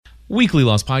Weekly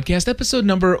Lost Podcast, episode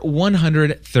number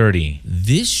 130.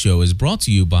 This show is brought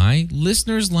to you by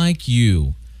listeners like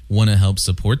you. Want to help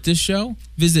support this show?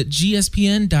 Visit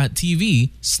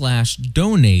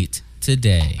gspn.tv/donate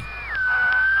today.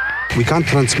 We can't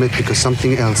transmit because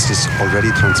something else is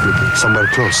already transmitting. Somewhere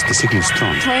close, the signal's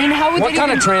strong. Plane, how would What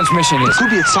kind of transmission is It could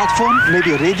be a sat phone,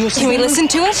 maybe a radio Can we listen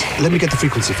to it? Let me get the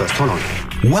frequency first. Hold on.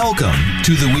 Welcome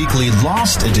to the weekly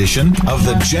Lost edition of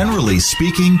the Generally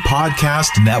Speaking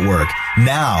Podcast Network.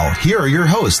 Now, here are your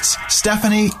hosts,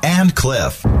 Stephanie and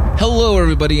Cliff. Hello,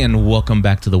 everybody, and welcome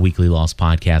back to the Weekly Lost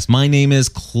Podcast. My name is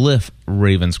Cliff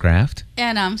Ravenscraft.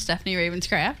 And I'm Stephanie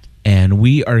Ravenscraft. And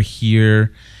we are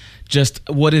here just,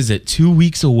 2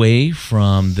 weeks away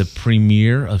from the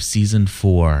premiere of Season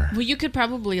 4. Well, you could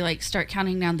probably start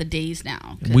counting down the days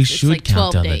now. We should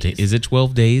count down the days. Is it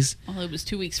 12 days? Well, it was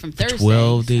 2 weeks from Thursday.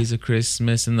 12 days of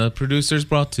Christmas, and the producers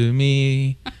brought to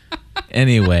me.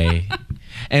 Anyway,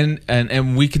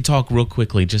 and we can talk real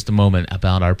quickly, just a moment,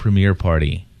 about our premiere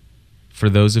party. For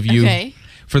those of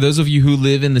you who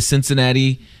live in the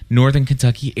Cincinnati, Northern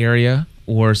Kentucky area,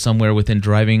 or somewhere within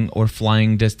driving or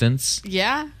flying distance.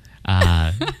 Yeah.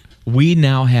 We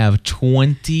now have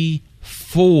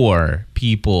 24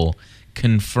 people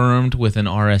confirmed with an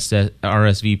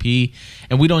RSVP,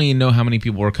 and we don't even know how many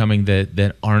people are coming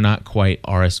that are not quite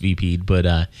RSVP'd.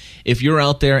 But if you're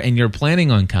out there and you're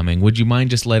planning on coming, would you mind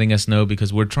just letting us know?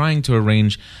 Because we're trying to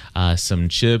arrange some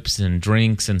chips and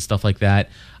drinks and stuff like that.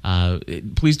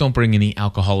 Please don't bring any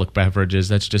alcoholic beverages.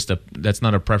 That's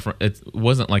not a preference. It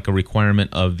wasn't like a requirement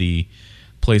of the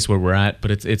place where we're at, but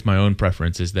it's my own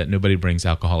preference is that nobody brings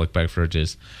alcoholic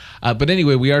beverages. But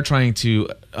anyway, we are trying to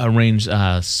arrange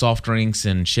soft drinks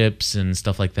and chips and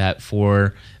stuff like that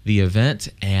for the event,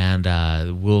 and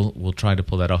we'll try to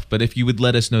pull that off. But if you would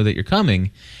let us know that you're coming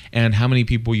and how many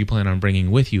people you plan on bringing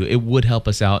with you, it would help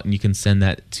us out, and you can send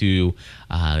that to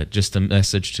just a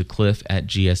message to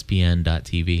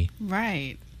cliff@gspn.tv.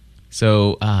 Right.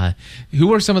 So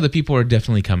who are some of the people who are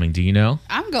definitely coming? Do you know?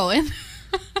 I'm going.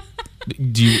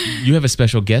 Do you have a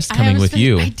special guest coming with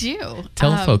you? I do.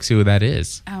 Tell folks who that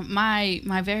is. My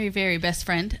very, very best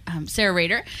friend, Sarah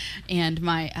Rader, and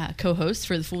my co-host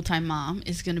for the Full-Time Mom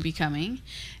is going to be coming,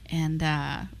 and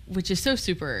which is so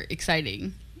super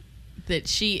exciting that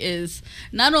she is,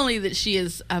 not only that she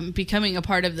is becoming a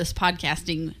part of this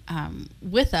podcasting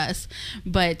with us,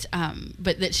 but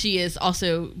that she is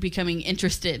also becoming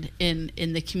interested in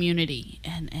the community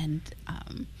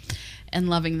and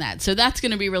loving that. So that's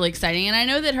going to be really exciting. And I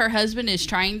know that her husband is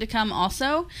trying to come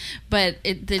also, but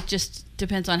it just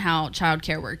depends on how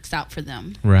childcare works out for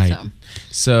them. Right.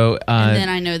 So and then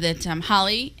I know that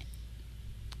Holly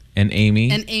and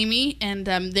Amy and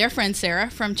their friend Sarah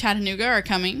from Chattanooga are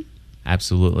coming.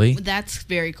 Absolutely. That's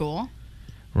very cool.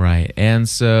 Right. And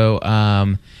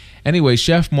so anyway,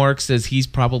 Chef Mark says he's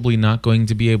probably not going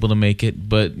to be able to make it,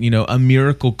 but, a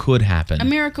miracle could happen. A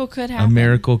miracle could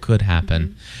happen.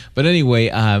 Mm-hmm. But anyway,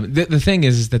 the thing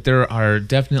is that there are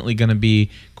definitely going to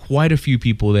be quite a few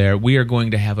people there. We are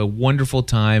going to have a wonderful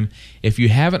time. If you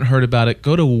haven't heard about it,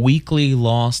 go to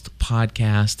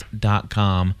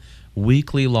weeklylostpodcast.com,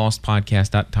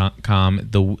 weeklylostpodcast.com.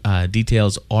 The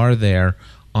details are there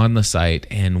on the site,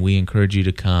 and we encourage you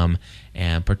to come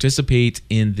and participate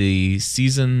in the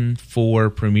Season 4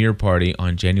 premiere party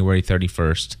on January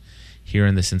 31st here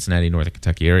in the Cincinnati, Northern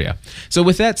Kentucky area. So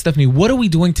with that, Stephanie, what are we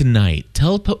doing tonight?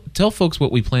 Tell folks what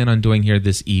we plan on doing here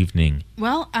this evening.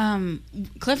 Well,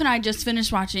 Cliff and I just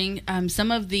finished watching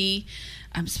some of the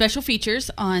special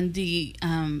features on the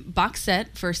box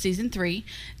set for Season 3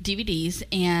 DVDs,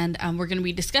 and we're going to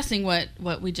be discussing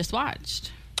what we just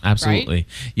watched. Absolutely. Right?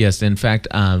 Yes. In fact,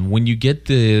 when you get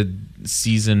the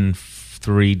Season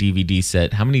 3 DVD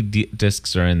set, how many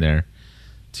discs are in there?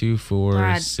 2,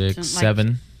 4, 6,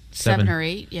 7? 7 or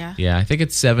 8, yeah. Yeah, I think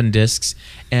it's 7 discs.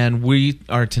 And we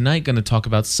are tonight going to talk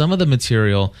about some of the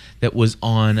material that was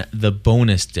on the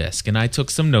bonus disc. And I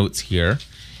took some notes here.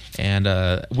 And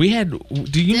we had,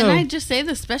 Didn't I just say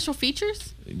the special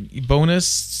features? Bonus,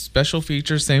 special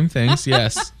features, same things,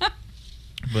 yes.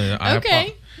 But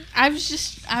okay. I was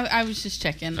just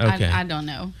checking. Okay. I don't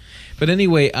know. But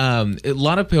anyway, a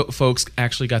lot of folks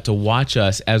actually got to watch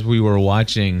us as we were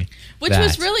watching Which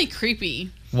was really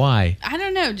creepy. Why? I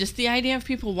don't know. Just the idea of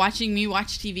people watching me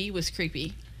watch TV was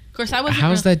creepy. Of course, I wasn't.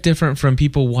 How's that different from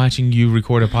people watching you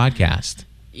record a podcast?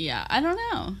 Yeah, I don't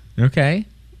know. Okay.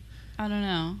 I don't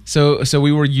know. So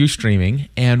we were Ustreaming,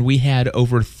 and we had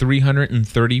over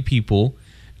 330 people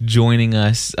joining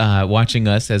us, watching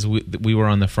us as we were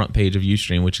on the front page of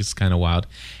Ustream, which is kind of wild.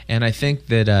 And I think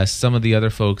that some of the other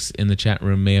folks in the chat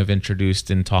room may have introduced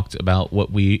and talked about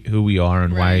who we are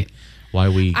and why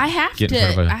we I have get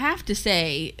in front of I have to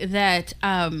say that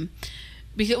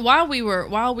because while we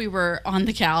were on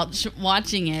the couch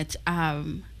watching it,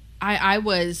 I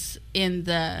was in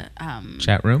the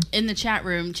chat room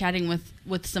chatting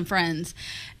with some friends.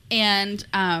 And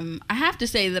I have to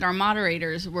say that our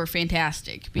moderators were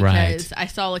fantastic because I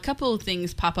saw a couple of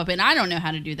things pop up, and I don't know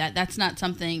how to do that. That's not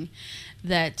something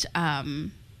that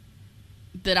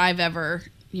that I've ever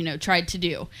tried to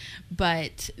do,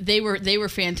 but they were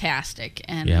fantastic,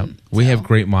 and we have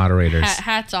great moderators.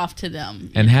 Hats off to them,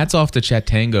 and hats off to Chat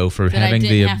Tango for having I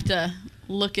didn't have to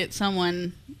look at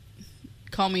someone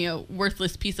call me a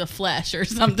worthless piece of flesh or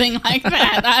something like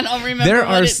that. I don't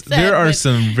remember there are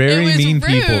some very mean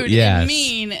people. Yes. And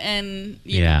mean and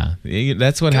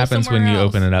that's what happens when you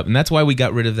open it up. And that's why we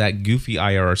got rid of that goofy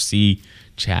IRC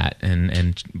chat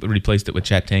and replaced it with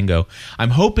Chat Tango.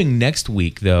 I'm hoping next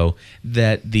week though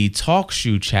that the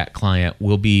TalkShoe chat client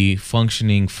will be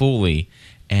functioning fully,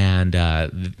 and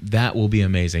that will be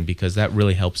amazing because that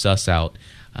really helps us out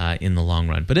in the long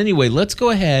run. But anyway, let's go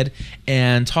ahead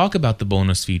and talk about the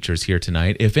bonus features here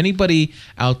tonight. If anybody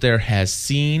out there has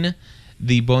seen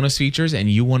the bonus features and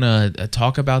you want to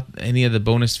talk about any of the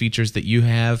bonus features that you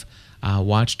have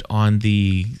watched on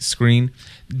the screen,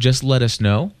 just let us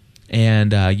know.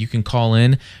 And you can call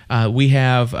in. We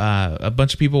have a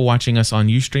bunch of people watching us on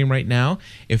Ustream right now.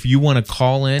 If you want to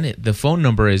call in, the phone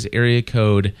number is area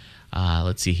code,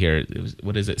 let's see here,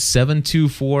 what is it,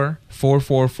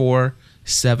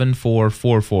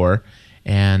 724-444-7444,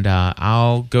 and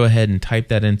I'll go ahead and type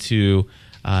that into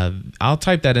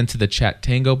the Chat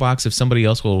Tango box. If somebody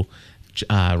else will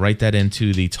write that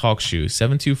into the TalkShoe,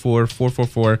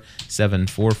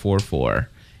 724-444-7444,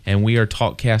 and we are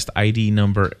TalkCast ID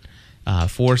number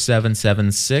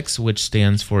 4776, which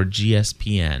stands for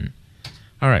GSPN.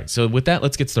 All right, so with that,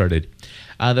 let's get started.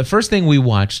 The first thing we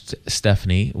watched,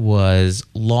 Stephanie, was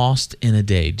Lost in a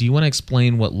Day. Do you want to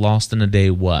explain what Lost in a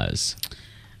Day was?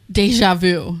 Deja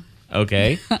vu.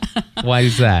 Okay. Why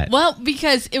is that? Well,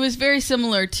 because it was very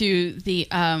similar to the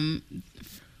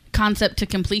Concept to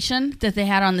Completion that they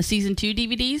had on the Season 2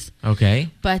 DVDs.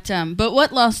 Okay. But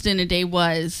what Lost in a Day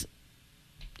was,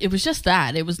 it was just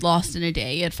that. It was Lost in a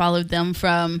Day. It followed them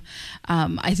from,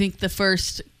 I think the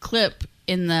first clip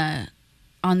on the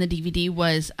DVD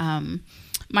was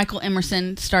Michael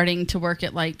Emerson starting to work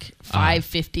at like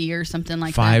 5:50 or something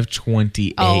like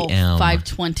 5:20 a.m.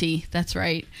 5:20. That's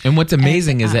right. And what's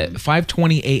amazing is that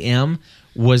 5:20 a.m.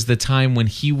 was the time when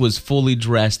he was fully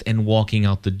dressed and walking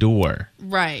out the door.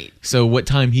 Right. So what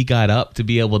time he got up to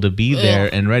be able to be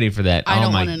there and ready for that? I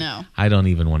don't want to know. I don't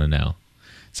even want to know.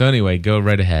 So anyway, go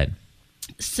right ahead.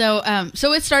 So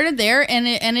it started there, and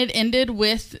it ended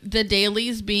with the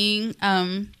dailies being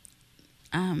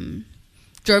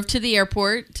drove to the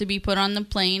airport to be put on the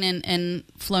plane and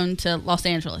flown to Los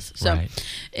Angeles. So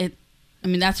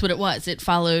that's what it was. It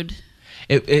followed.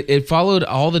 It followed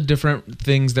all the different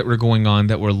things that were going on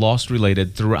that were Lost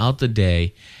related throughout the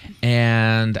day,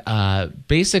 and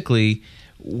basically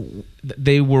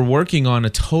they were working on a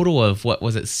total of,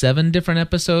 7 different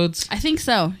episodes? I think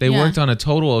so. They worked on a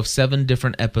total of 7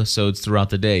 different episodes throughout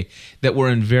the day that were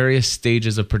in various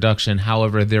stages of production.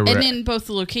 However, there were... And in both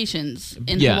the locations,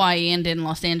 in Hawaii and in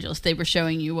Los Angeles, they were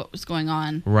showing you what was going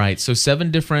on. Right. So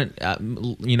 7 different,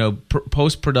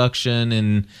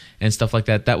 post-production and stuff like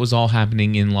that. That was all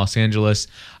happening in Los Angeles.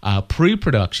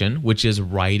 Pre-production, which is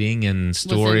writing and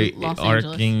story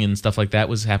arcing and stuff like that,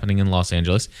 was happening in Los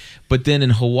Angeles. But then in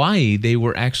Hawaii, they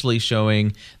were actually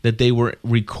showing that they were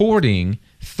recording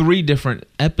 3 different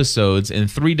episodes in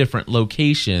 3 different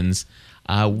locations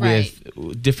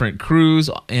with different crews,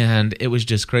 and it was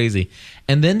just crazy.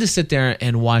 And then to sit there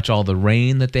and watch all the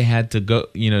rain that they had to go,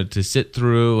 to sit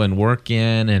through and work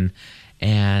in,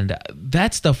 and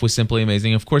that stuff was simply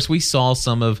amazing. Of course, we saw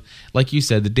some of, like you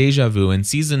said, the Deja Vu in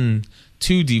Season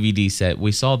 2 DVD set.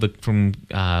 We saw from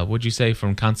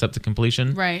Concept to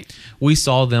Completion. Right. We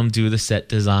saw them do the set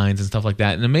designs and stuff like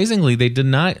that. And amazingly, they did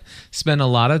not spend a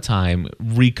lot of time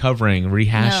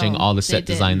rehashing all the set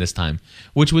design this time,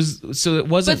 which was, so it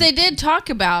wasn't. But they did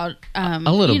talk about, a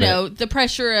little bit. The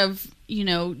pressure of,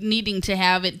 needing to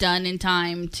have it done in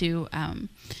time to,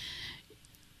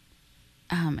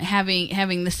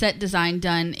 having the set design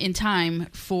done in time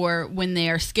for when they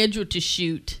are scheduled to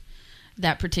shoot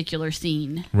that particular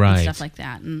scene, and stuff like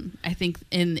that. And I think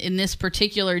in this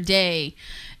particular day,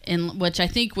 in which I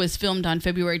think was filmed on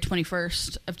February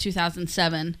 21st of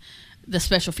 2007, the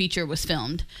special feature was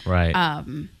filmed. Right.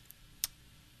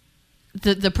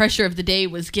 The pressure of the day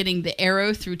was getting the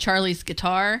arrow through Charlie's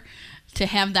guitar to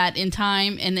have that in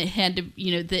time, and it had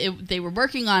to, they were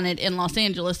working on it in Los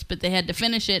Angeles, but they had to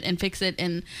finish it and fix it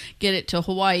and get it to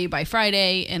Hawaii by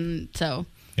Friday, and so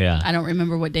I don't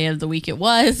remember what day of the week it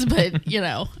was, but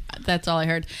that's all I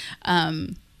heard.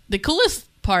 The coolest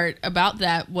part about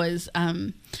that was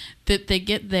that they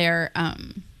get their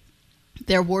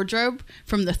wardrobe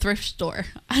from the thrift store.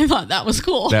 I thought that was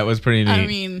cool. That was pretty neat. I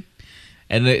mean,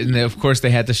 and of course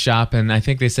they had to shop, and I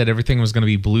think they said everything was going to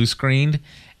be blue screened,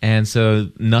 and so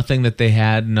nothing that they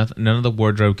had, none of the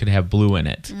wardrobe could have blue in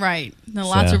it. Right.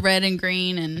 Lots of red and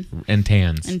green and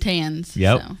tans.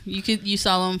 Yep. So you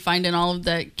saw them finding all of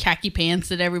the khaki pants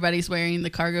that everybody's wearing, the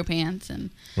cargo pants,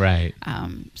 and right.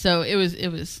 So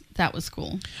that was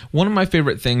cool. One of my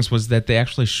favorite things was that they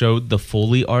actually showed the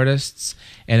Foley artists,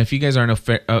 and if you guys aren't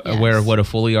aware of what a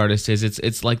Foley artist is,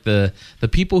 it's like the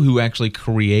people who actually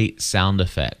create sound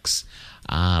effects.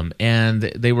 And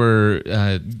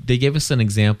they gave us an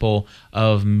example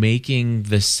of making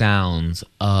the sounds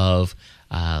of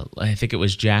I think it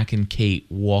was Jack and Kate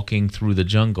walking through the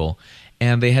jungle,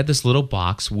 and they had this little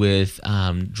box with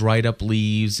dried up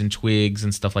leaves and twigs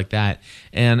and stuff like that,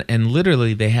 and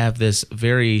literally they have this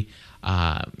very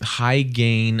high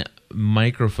gain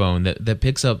microphone that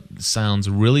picks up sounds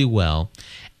really well,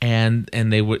 and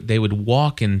they would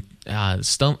walk and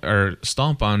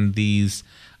stomp on these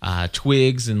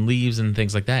twigs and leaves and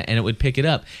things like that, and it would pick it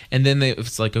up. And then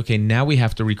it's like, okay, now we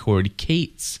have to record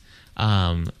Kate's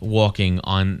walking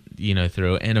on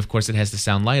through, and of course it has to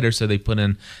sound lighter, so they put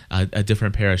in a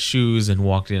different pair of shoes and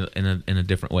walked in a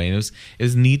different way. And it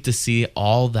was neat to see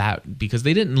all that, because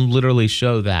they didn't literally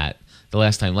show that the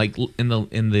last time. Like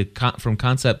from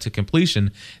concept to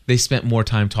completion, they spent more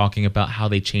time talking about how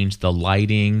they changed the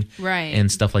lighting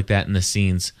and stuff like that in the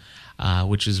scenes,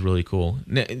 which is really cool.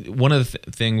 One of the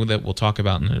things that we'll talk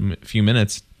about in a few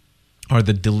minutes are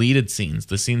the deleted scenes,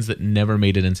 the scenes that never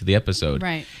made it into the episode.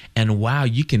 Right. And wow,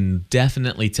 you can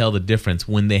definitely tell the difference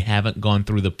when they haven't gone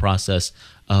through the process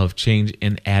of change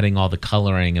and adding all the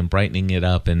coloring and brightening it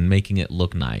up and making it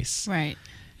look nice. Right.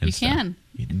 And you can.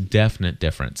 Definite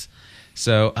difference.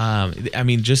 So,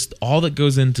 just all that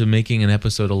goes into making an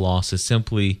episode of Lost is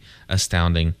simply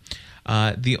astounding.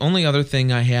 The only other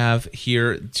thing I have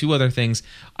here, two other things.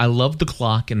 I love the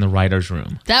clock in the writer's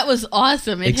room. That was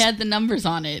awesome. It had the numbers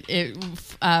on it.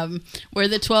 Where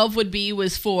the 12 would be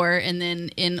was 4, and then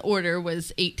in order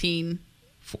was 18.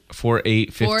 4,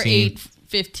 8, 15. 4, 8,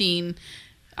 15.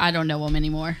 I don't know them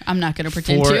anymore. I'm not going to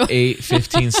pretend 4, to. 8,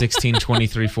 15, 16,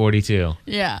 23, 42.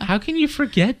 Yeah. How can you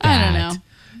forget that? I don't know.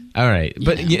 All right.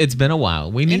 But it's been a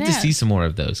while. We need to see some more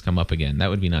of those come up again. That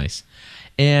would be nice.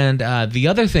 And the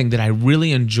other thing that I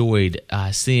really enjoyed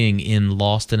seeing in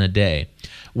Lost in a Day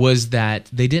was that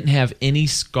they didn't have any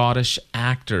Scottish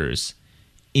actors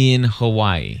in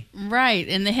Hawaii. Right,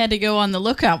 and they had to go on the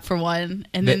lookout for one,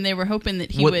 and then they were hoping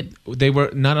that he would. They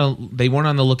weren't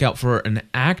on the lookout for an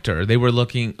actor. They were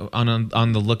looking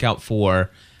on the lookout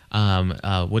for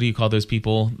what do you call those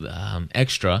people?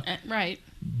 Extra. Right.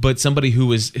 But somebody who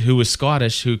was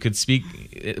Scottish, who could speak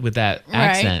with that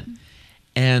accent. Right.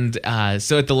 And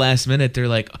so at the last minute, they're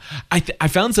like, "I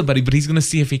found somebody, but he's going to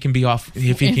see if he can get off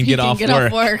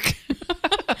work."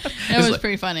 That was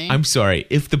pretty funny. I'm sorry,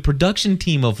 if the production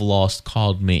team of Lost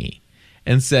called me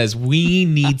and says we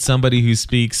need somebody who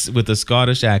speaks with a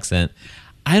Scottish accent,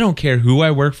 I don't care who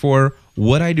I work for,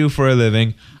 what I do for a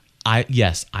living. I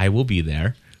will be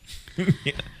there.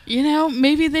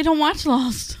 Maybe they don't watch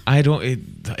Lost. I don't.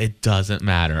 It doesn't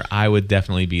matter. I would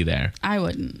definitely be there. I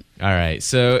wouldn't. All right.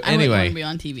 So I anyway, wouldn't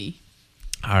want to be on TV.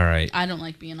 All right. I don't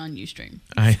like being on Ustream.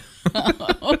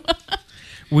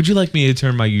 Would you like me to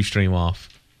turn my Ustream off?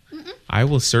 Mm-mm. I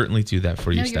will certainly do that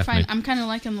for you, you're Stephanie. Fine. I'm kind of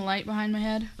liking the light behind my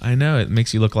head. I know, it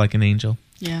makes you look like an angel.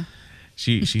 Yeah.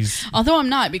 She's. Although I'm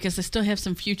not, because I still have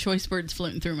some few choice words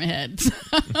floating through my head.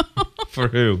 For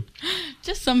who?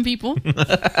 Just some people.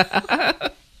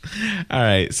 All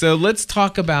right, so let's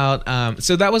talk about.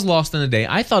 So that was Lost in a Day.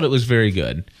 I thought it was very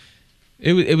good.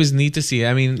 It was neat to see.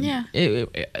 I mean, yeah.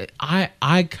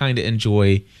 I kind of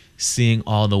enjoy seeing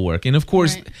all the work, and of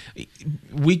course,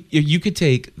 you could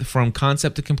take from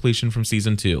concept to completion from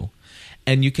season 2,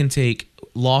 and you can take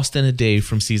Lost in a Day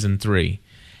from season 3,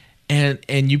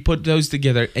 and you put those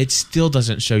together. It still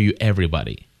doesn't show you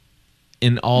everybody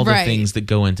in all the things that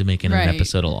go into making an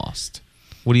episode of Lost.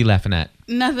 What are you laughing at?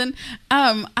 Nothing.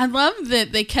 I love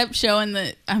that they kept showing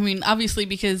that. I mean, obviously,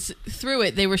 because through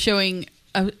it they were showing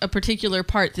a particular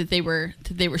part that they were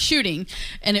shooting,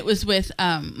 and it was with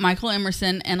Michael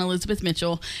Emerson and Elizabeth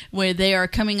Mitchell, where they are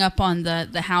coming up on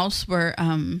the house where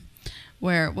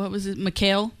what was it,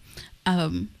 Mikhail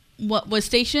was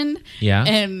stationed. Yeah.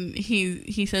 And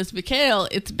he says, Mikhail,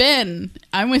 it's Ben.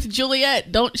 I'm with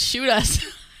Juliet. Don't shoot us.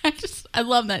 I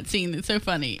love that scene. It's so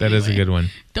funny. That is a good one.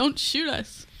 Don't shoot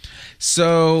us.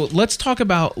 So let's talk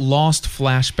about lost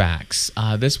flashbacks.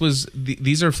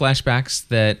 These are flashbacks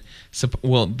that,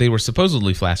 they were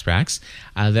supposedly flashbacks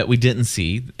that we didn't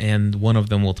see, and one of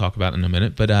them we'll talk about in a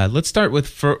minute. But let's start with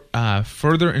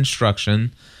further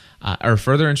instructions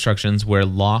where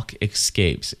Locke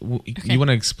escapes. Okay. You want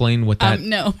to explain what that?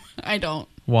 No, I don't.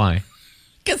 Why?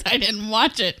 Because I didn't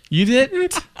watch it. You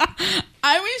didn't?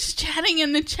 I was chatting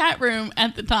in the chat room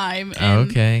at the time. And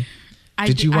okay.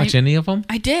 Did you watch any of them?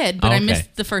 I did, but okay. I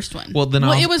missed the first one. Well, then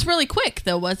it was really quick,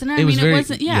 though, wasn't it? It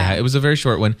wasn't. Yeah, it was a very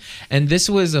short one, and this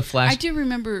was a flash. I do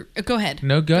remember. Go ahead.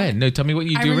 No, go ahead. No, tell me what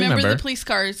you do remember. I remember the police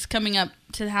cars coming up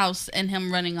to the house and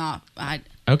him running off.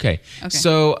 Okay.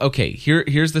 So,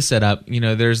 here's the setup.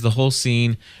 There's the whole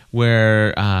scene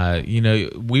where,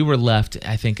 we were left,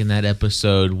 I think, in that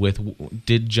episode with,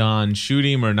 did John shoot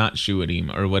him or not shoot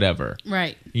him or whatever?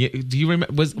 Right. Do you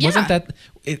remember? Wasn't that?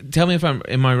 Tell me if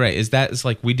am I right? Is that it's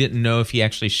like we didn't know if he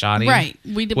actually shot him? Right.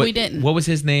 We didn't. What was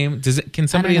his name? Can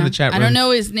somebody in the chat room? I don't know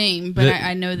his name, but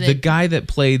I know that the guy that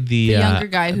played the younger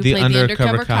guy who played the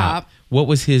undercover cop. What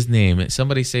was his name?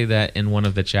 Somebody say that in one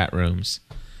of the chat rooms.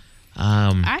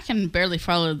 I can barely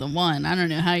follow the one. I don't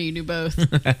know how you do both.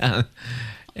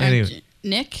 Anyway.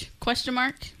 Nick? Question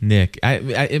mark? Nick.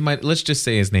 It might. Let's just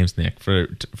say his name's Nick for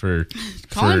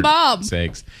call him Bob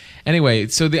sakes. Anyway,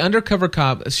 so the undercover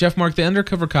cop, Chef Mark, the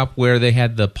undercover cop where they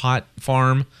had the pot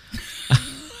farm.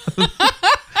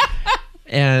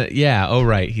 And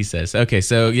right, he says. Okay,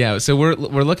 so we're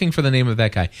looking for the name of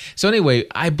that guy. So anyway,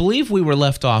 I believe we were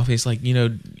left off. He's like,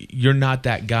 you're not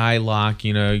that guy, Locke.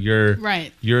 You're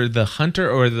right. You're the hunter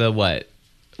or the what?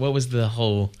 What was the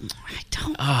whole? I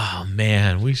don't. Oh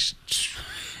man,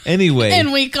 anyway.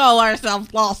 And we call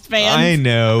ourselves Lost fans. I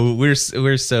know we're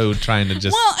so trying to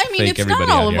just. Well, I mean, it's not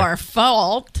all of our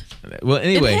fault. Well,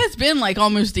 anyway, it has been like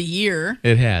almost a year.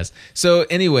 It has. So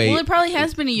anyway, well, it probably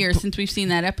has been a year since we've seen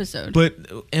that episode. But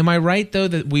am I right though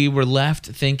that we were left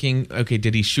thinking, okay,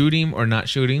 did he shoot him or not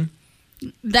shoot him?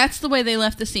 That's the way they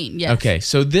left the scene. Yes. Okay,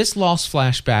 so this lost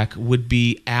flashback would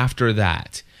be after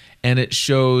that, and it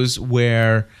shows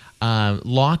where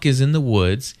Locke is in the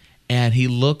woods. And he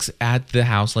looks at the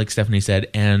house, like Stephanie said,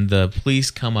 and the police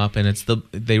come up, and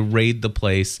they raid the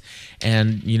place,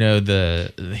 and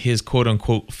his quote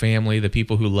unquote family, the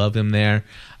people who love him there,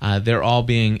 they're all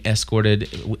being escorted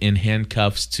in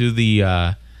handcuffs to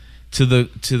the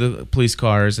police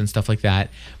cars and stuff like that.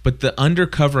 But the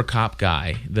undercover cop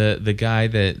guy, the guy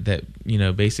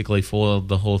that basically foiled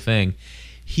the whole thing,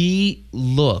 he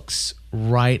looks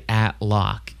right at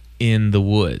Locke in the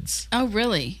woods. Oh,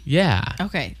 really? Yeah.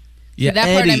 Okay. Yeah, that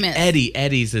Eddie, part I missed.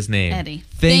 Eddie's his name. Eddie.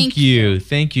 Thank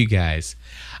you, guys.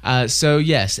 So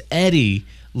yes, Eddie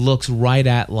looks right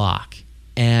at Locke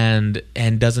and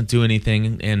doesn't do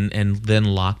anything, and then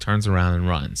Locke turns around and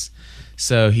runs.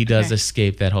 So he does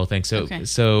escape that whole thing. So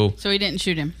he didn't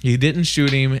shoot him. He didn't shoot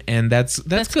him, and that's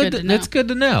good. That's good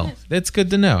to know. That's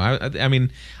good to know. I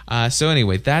mean, so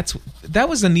anyway, that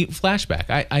was a neat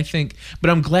flashback. I think, but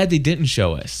I'm glad they didn't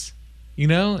show us.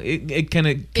 It kind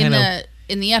of.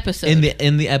 In the episode.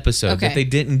 In the episode, that they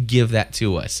didn't give that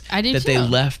to us. I did that too. They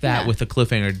left that with a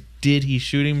cliffhanger. Did he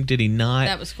shoot him? Did he not?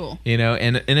 That was cool.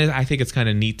 And I think it's kind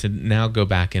of neat to now go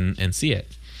back and see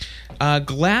it.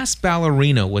 Glass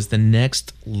Ballerina was the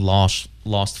next lost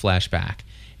flashback,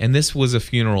 and this was a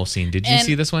funeral scene. Did you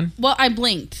see this one? Well, I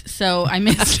blinked, so I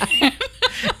missed it.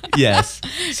 Yes.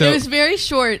 So it was very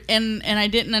short, and I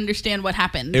didn't understand what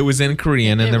happened. It was in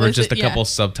Korean, and there were just a couple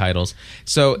subtitles.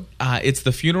 So it's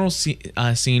the funeral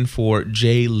scene for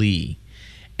Jay Lee.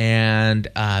 And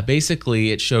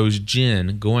basically, it shows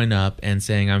Jin going up and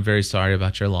saying, "I'm very sorry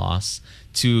about your loss,"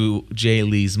 to Jay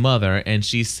Lee's mother. And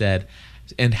she said,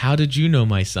 "And how did you know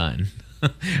my son?"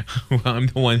 Well, I'm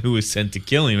the one who was sent to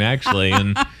kill him, actually,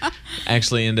 and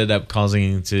actually ended up causing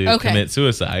him to commit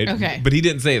suicide. Okay. But he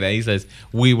didn't say that. He says,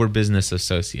 we were business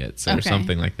associates or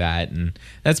something like that. And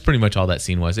that's pretty much all that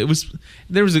scene was. I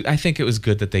think it was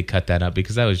good that they cut that up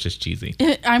because that was just cheesy.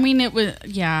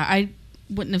 I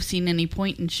wouldn't have seen any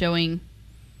point in showing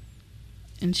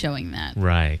that.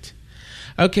 Right.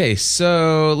 Okay,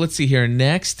 so let's see here.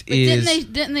 Next is...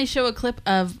 Didn't they show a clip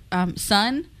of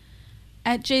Sun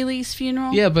at Jay Lee's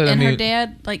funeral? Yeah, but her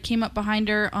dad came up behind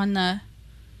her on the...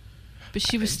 But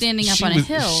she was standing up on a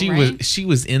hill, right? She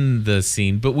was in the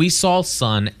scene, but we saw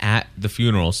Sun at the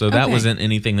funeral, so that wasn't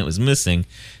anything that was missing.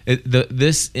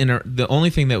 The only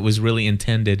thing that was really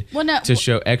intended to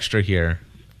show extra here,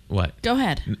 what? Go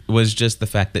ahead. Was just the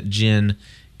fact that Jin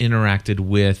interacted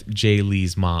with Jay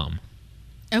Lee's mom.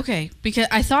 Okay, because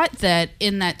I thought that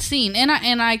in that scene,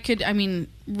 I mean,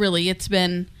 really, it's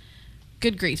been,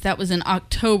 good grief, that was in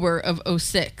October of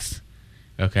 2006.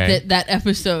 Okay. That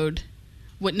episode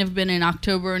wouldn't have been in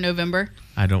October or November.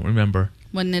 I don't remember.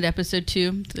 Wasn't it episode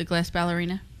 2, The Glass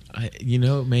Ballerina?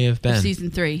 It may have been. Season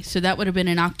 3. So that would have been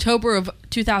in October of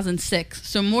 2006.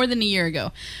 So more than a year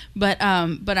ago. But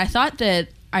I thought that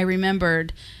I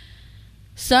remembered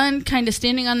Sun kind of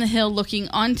standing on the hill looking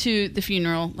onto the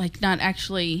funeral, like not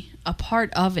actually a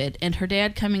part of it, and her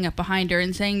dad coming up behind her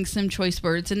and saying some choice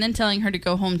words and then telling her to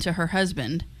go home to her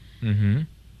husband. Mm-hmm.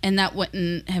 And that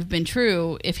wouldn't have been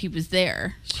true if he was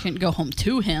there. She couldn't go home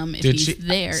to him if he's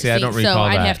there. See, I don't recall so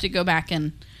that. I'd have to go back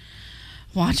and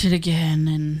watch it again,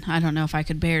 and I don't know if I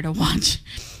could bear to watch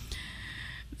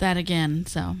that again.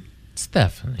 So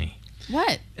Stephanie.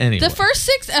 what? Anyway. The first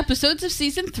 6 episodes of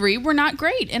season 3 were not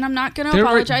great, and I'm not going to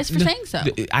apologize for saying so.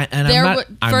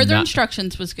 Further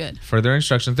Instructions was good. Further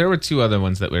Instructions. There were 2 other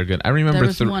ones that were good. I remember there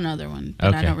was one other one,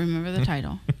 but I don't remember the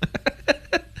title.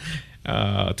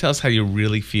 Tell us how you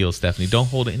really feel, Stephanie. Don't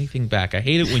hold anything back. I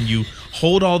hate it when you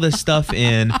hold all this stuff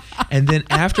in, and then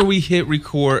after we hit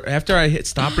record, after I hit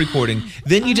stop recording,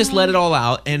 then you just let it all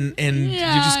out, and you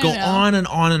just go on and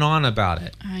on and on about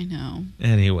it. I know.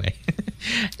 Anyway,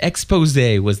 Expose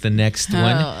was the next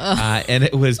one, and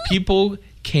it was People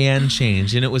Can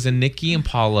Change, and it was a Nikki and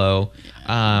Paulo,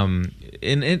 and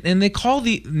they call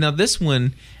this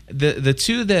one the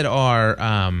 2 that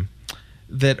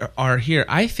are here.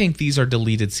 I think these are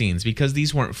deleted scenes because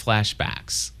these weren't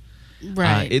flashbacks.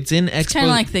 Right. It's in Expose. It's kind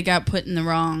of like they got put in the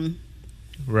wrong.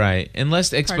 Right.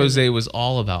 Unless Expose was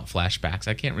all about flashbacks.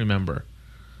 I can't remember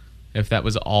if that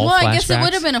was all flashbacks. Well, I guess it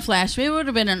would have been a flashback. It would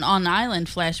have been an on-island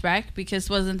flashback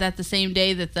because wasn't that the same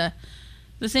day that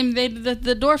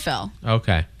the door fell?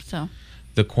 Okay. So.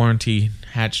 The quarantine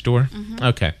hatch door? Mm-hmm.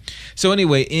 Okay. So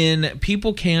anyway, in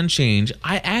People Can Change,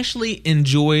 I actually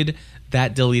enjoyed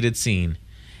that deleted scene.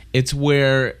 It's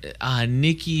where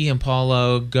Nikki and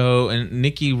Paulo go, and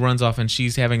Nikki runs off, and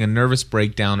she's having a nervous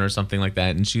breakdown or something like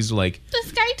that, and she's like, "The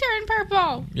sky turned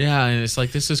purple." Yeah, and it's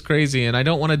like, this is crazy, and I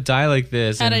don't want to die like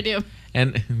this. How'd I do?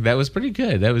 And that was pretty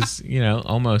good. That was,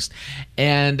 almost.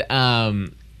 And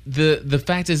the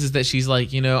fact is that she's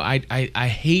like, I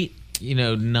hate,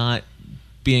 not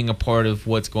being a part of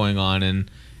what's going on,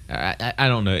 and I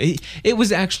don't know. It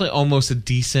was actually almost a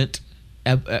decent.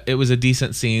 It was a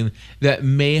decent scene that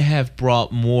may have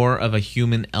brought more of a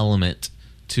human element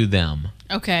to them.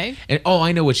 Okay. And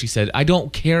I know what she said. I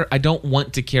don't care. I don't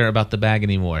want to care about the bag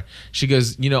anymore. She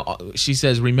goes, she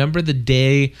says, remember the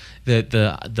day that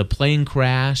the plane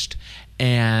crashed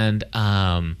and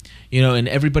and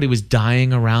everybody was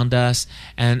dying around us,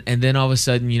 and then all of a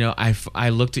sudden, I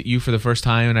looked at you for the first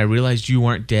time and I realized you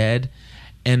weren't dead,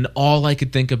 and all I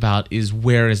could think about is,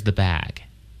 where is the bag?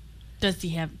 Does he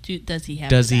have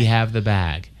the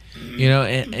bag?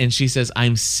 And she says,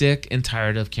 I'm sick and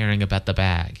tired of caring about the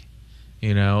bag.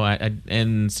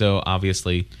 And so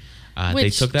obviously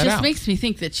they took that out. Which just makes me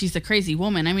think that she's a crazy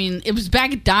woman. I mean, it was a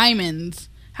bag of diamonds.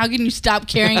 How can you stop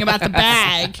caring about the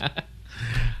bag?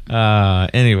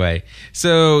 Anyway,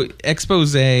 so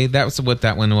Expose, that was what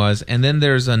that one was. And then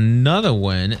there's another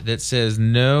one that says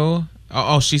no.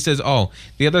 She says,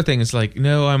 the other thing is like,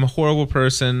 no, I'm a horrible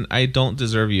person. I don't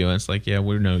deserve you. And it's like, yeah,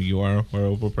 you are a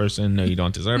horrible person. No, you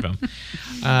don't deserve him.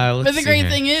 But the great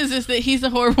thing is that he's a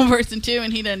horrible person too,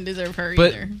 and he doesn't deserve her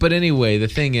either. But anyway, the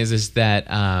thing is that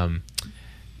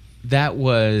that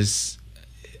was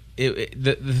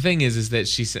the thing is that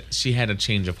she had a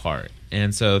change of heart,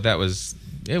 and so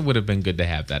it would have been good to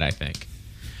have that, I think.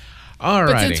 All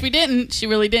right. But since we didn't, she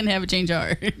really didn't have a change of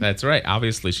heart. That's right.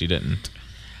 Obviously, she didn't.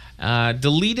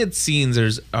 Deleted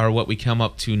scenes are what we come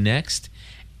up to next,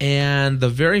 and the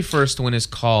very first one is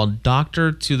called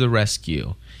Doctor to the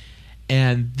Rescue,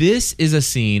 and this is a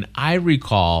scene I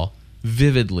recall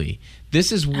vividly.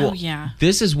 This is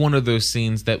one of those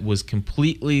scenes that was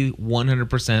completely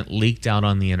 100% leaked out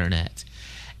on the internet,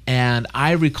 and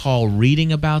I recall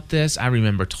reading about this. I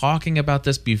remember talking about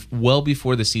this well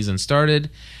before the season started,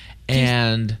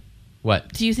 and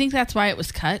what? Do you think that's why it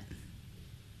was cut?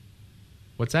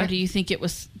 What's that? Or do you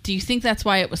think that's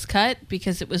why it was cut,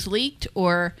 because it was leaked,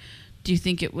 or do you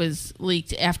think it was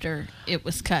leaked after it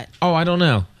was cut? Oh, I don't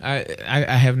know. I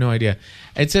have no idea.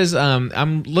 It says,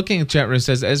 I'm looking at chat room. It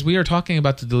says, as we are talking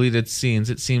about the deleted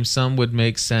scenes, it seems some would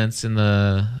make sense in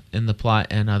the plot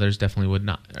and others definitely would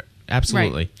not.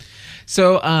 Absolutely. Right.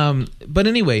 So, but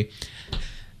anyway,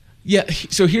 Yeah,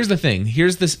 so here's the thing.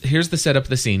 Here's the setup of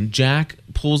the scene. Jack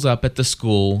pulls up at the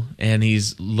school and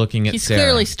he's looking at Sarah. He's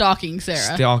clearly stalking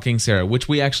Sarah. Stalking Sarah, which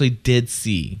we actually did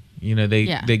see. You know,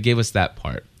 they gave us that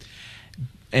part.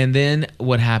 And then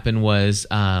what happened was,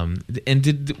 they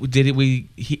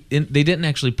didn't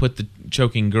actually put the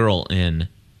choking girl in,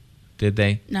 did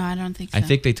they? No, I don't think so. I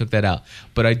think they took that out.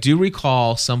 But I do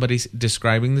recall somebody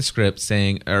describing the script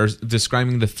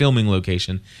describing the filming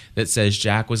location that says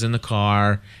Jack was in the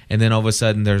car and then all of a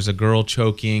sudden there's a girl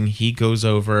choking. He goes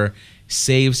over,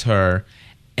 saves her,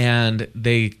 and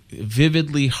they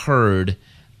vividly heard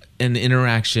an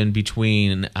interaction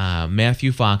between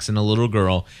Matthew Fox and a little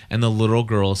girl, and the little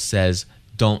girl says,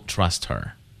 "Don't trust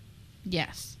her."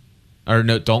 Yes. Or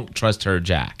no, "Don't trust her,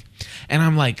 Jack." And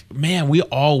I'm like, man, we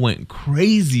all went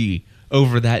crazy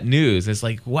over that news. It's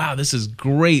like, wow, this is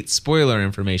great spoiler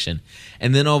information.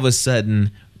 And then all of a sudden,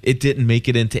 it didn't make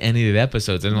it into any of the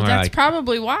episodes. And Well, we're that's like,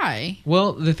 probably why.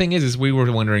 well, the thing is we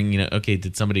were wondering, okay,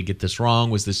 did somebody get this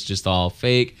wrong? Was this just all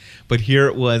fake? But here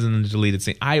it was in the deleted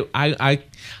scene. I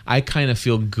kind of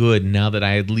feel good now that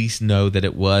I at least know that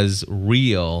it was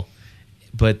real,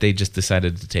 but they just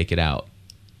decided to take it out.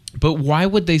 But why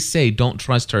would they say, "Don't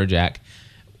trust her, Jack"?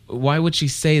 Why would she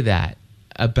say that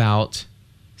about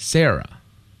Sarah?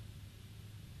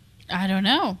 I don't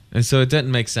know. And so it doesn't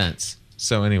make sense.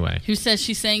 So anyway. Who says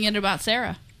she's saying it about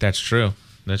Sarah? That's true.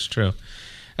 That's true.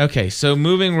 Okay, so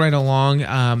moving right along,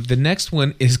 the next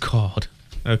one is called,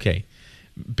 okay,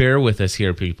 bear with us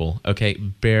here, people. Okay,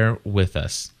 bear with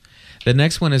us. The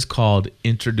next one is called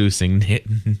Introducing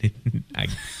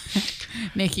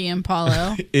Nikki and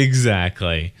Paulo.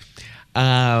 Exactly.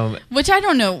 Which I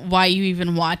don't know why you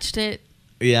even watched it.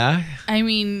 Yeah? I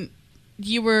mean,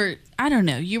 you were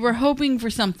hoping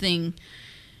for something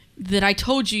that I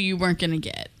told you weren't going to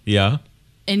get. Yeah?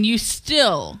 And you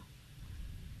still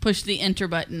pushed the enter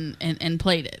button and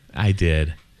played it. I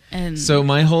did. And So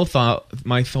my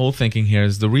whole thinking here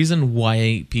is the reason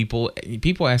why people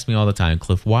ask me all the time,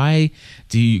 Cliff, why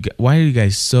are you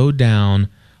guys so down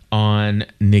on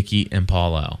Nikki and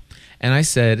Paulo? And I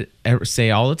say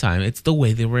all the time, it's the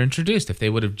way they were introduced. If they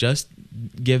would have just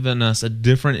given us a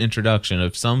different introduction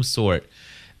of some sort,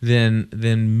 then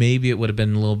maybe it would have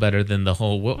been a little better than the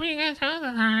whole "what were you guys talking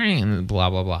about?" and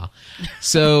blah blah blah.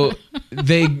 So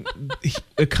they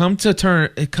come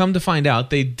to find out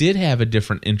they did have a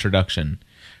different introduction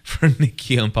for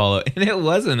Nikki and Paulo, and it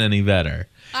wasn't any better.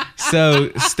 So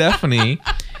Stephanie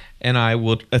and I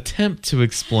will attempt to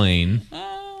explain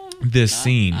this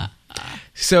scene.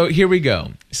 So here we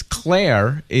go.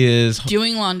 Claire is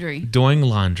doing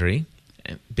laundry.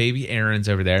 Baby Aaron's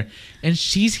over there, and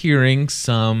she's hearing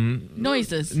some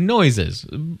Noises.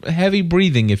 Heavy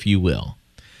breathing, if you will.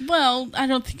 Well, I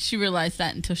don't think she realized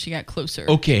that until she got closer.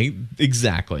 Okay,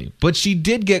 exactly. But she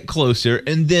did get closer,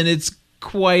 and then it's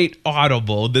quite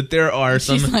audible that there are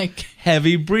some She's like,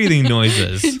 heavy breathing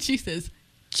noises. and she says,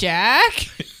 "Jack?"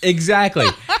 Exactly.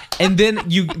 And then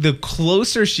the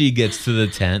closer she gets to the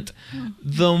tent,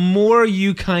 the more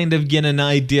you kind of get an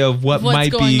idea of what's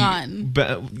might going be on.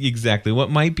 Exactly what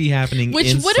might be happening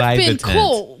Which inside would have been the tent.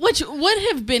 cool. Which would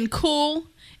have been cool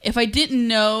if I didn't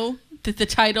know that the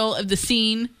title of the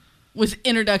scene was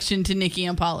Introduction to Nikki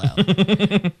and Paulo.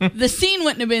 The scene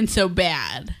wouldn't have been so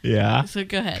bad. Yeah. So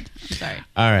go ahead. I'm sorry.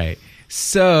 All right.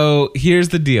 So here's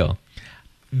the deal.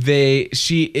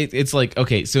 It's like,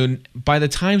 okay, so by the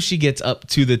time she gets up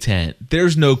to the tent,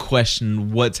 there's no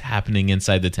question what's happening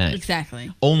inside the tent.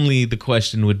 Exactly. Only the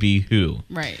question would be who.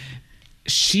 Right.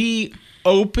 She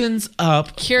opens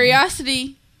up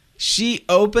Curiosity. She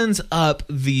opens up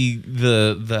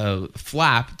the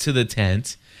flap to the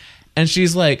tent, and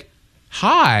she's like,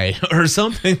 "Hi," or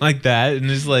something like that,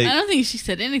 and it's like, I don't think she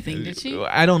said anything, did she?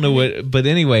 I don't know what, but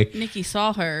anyway, Nikki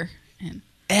saw her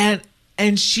and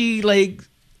she like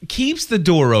keeps the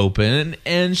door open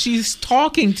and she's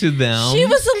talking to them. She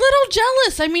was a little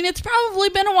jealous. I mean, it's probably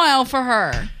been a while for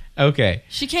her. Okay.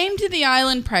 She came to the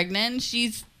island pregnant.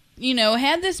 She's,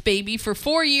 had this baby for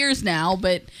 4 years now,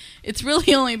 but it's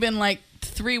really only been like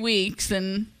 3 weeks.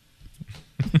 And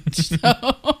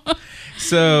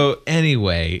so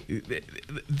anyway,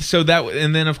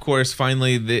 and then of course,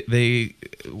 finally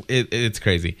it's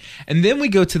crazy. And then we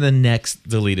go to the next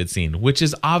deleted scene, which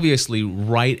is obviously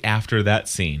right after that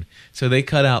scene. So they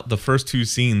cut out the first 2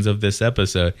 scenes of this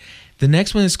episode. The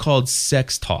next one is called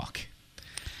Sex Talk.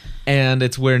 And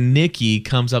it's where Nikki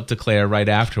comes up to Claire right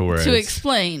afterwards. To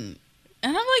explain.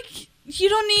 And I'm like, you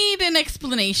don't need an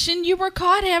explanation. You were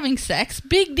caught having sex.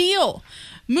 Big deal.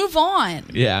 Move on.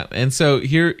 Yeah. And so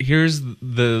here's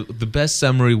the best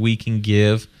summary we can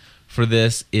give for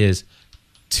this is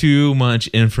too much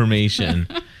information.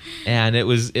 and it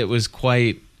was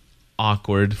quite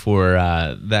awkward for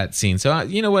that scene. So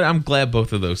you know what? I'm glad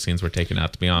both of those scenes were taken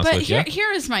out, to be honest with you.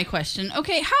 Here is my question.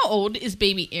 Okay, how old is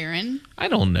baby Aaron? I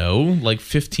don't know, like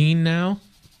 15 now?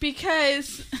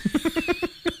 Because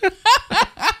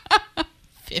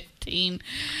 15.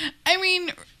 I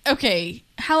mean, okay,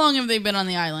 how long have they been on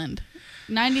the island?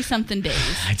 90-something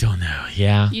days. I don't know.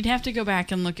 Yeah. You'd have to go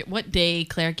back and look at what day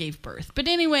Claire gave birth. But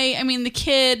anyway, I mean, the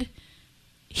kid,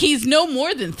 he's no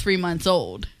more than 3 months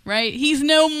old, right? He's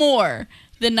no more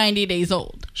than 90 days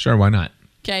old. Sure, why not?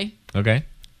 Okay? Okay.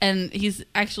 And he's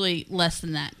actually less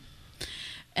than that.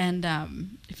 And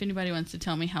if anybody wants to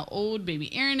tell me how old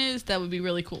baby Aaron is, that would be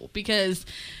really cool. Because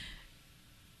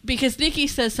Nikki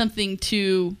says something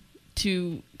to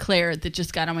Claire that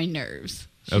just got on my nerves.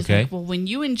 She's like, well, when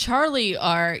you and Charlie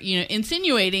are,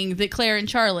 insinuating that Claire and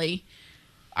Charlie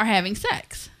are having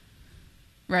sex,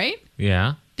 right?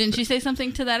 Yeah. Didn't she say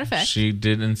something to that effect? She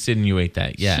did insinuate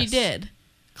that, yes. She did.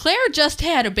 Claire just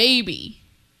had a baby.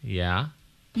 Yeah.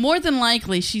 More than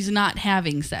likely, she's not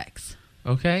having sex.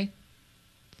 Okay.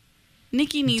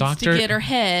 Nikki needs to get her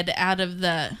head out of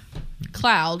the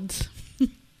clouds.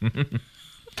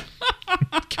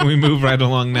 Can we move right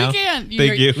along now? We can.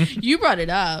 Thank you. You brought it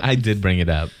up. I did bring it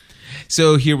up.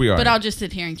 So here we are. But I'll just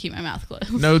sit here and keep my mouth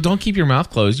closed. No, don't keep your mouth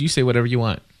closed. You say whatever you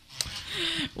want.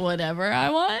 Whatever I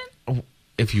want?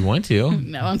 If you want to.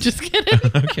 No, I'm just kidding.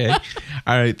 Okay.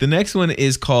 All right. The next one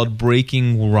is called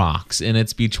Breaking Rocks, and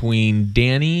it's between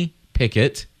Danny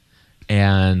Pickett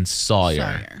and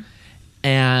Sawyer.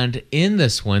 And in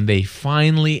this one, they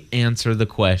finally answer the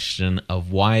question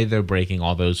of why they're breaking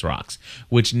all those rocks,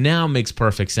 which now makes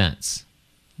perfect sense.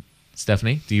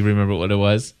 Stephanie, do you remember what it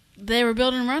was? They were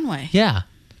building a runway. Yeah.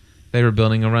 They were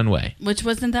building a runway. Which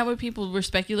wasn't that what people were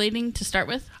speculating to start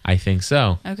with? I think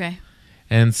so. Okay.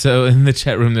 And so in the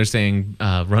chat room, they're saying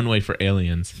runway for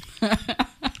aliens.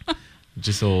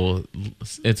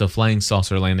 It's a flying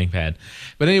saucer landing pad.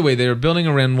 But anyway, they were building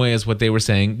a runway is what they were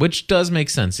saying, which does make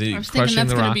sense. I was thinking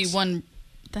that's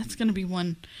going to be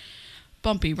one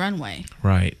bumpy runway.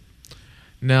 Right.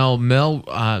 Now, Mel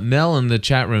in the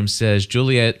chat room says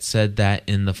Juliet said that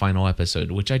in the final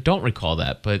episode, which I don't recall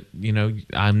that, but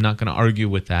I'm not going to argue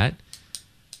with that.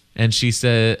 And she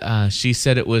said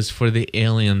it was for the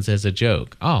aliens as a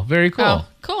joke. Oh, very cool. Oh,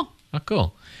 cool. Oh,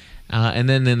 cool. And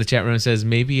then in the chat room it says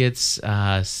maybe it's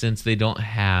since they don't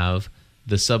have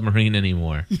the submarine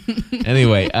anymore.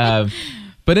 Anyway,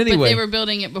 but they were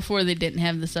building it before they didn't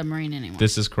have the submarine anymore.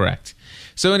 This is correct.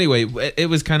 So anyway, it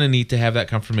was kind of neat to have that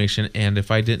confirmation. And if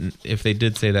they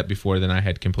did say that before, then I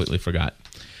had completely forgot.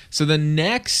 So the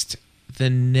next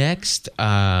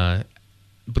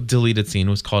deleted scene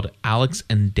was called Alex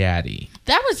and Daddy.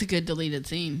 That was a good deleted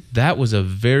scene. That was a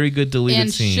very good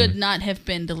deleted scene. And should not have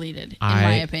been deleted, in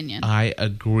my opinion. I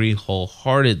agree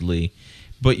wholeheartedly.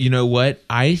 But you know what?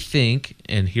 I think,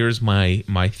 and here's my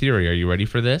theory. Are you ready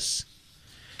for this?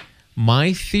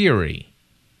 My theory.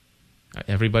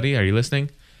 Everybody, are you listening?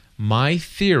 My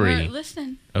theory. We're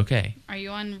listening. Okay. Are you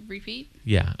on repeat?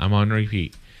 Yeah, I'm on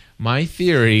repeat. My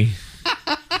theory.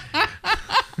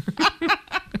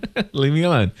 Leave me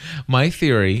alone. My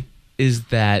theory is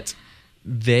that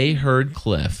they heard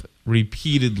Cliff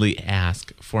repeatedly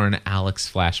ask for an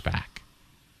Alex flashback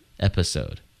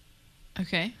episode.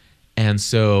 Okay. And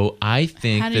so I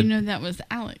think How do you know that was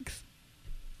Alex?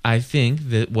 I think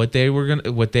that what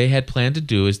they had planned to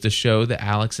do is to show the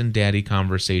Alex and Daddy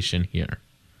conversation here.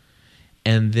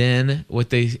 And then what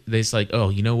they's like, oh,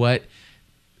 you know what?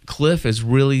 Cliff is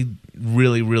really,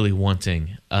 really, really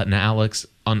wanting an Alex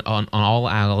on all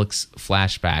Alex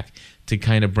flashback to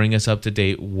kind of bring us up to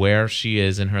date where she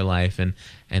is in her life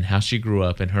and how she grew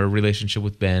up and her relationship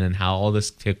with Ben and how all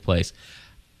this took place.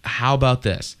 How about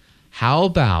this? How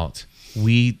about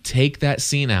we take that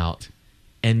scene out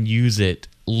and use it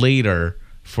later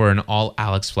for an all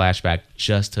Alex flashback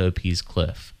just to appease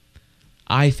Cliff?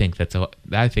 I think that's what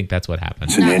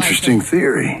happened. It's an interesting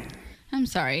theory. I'm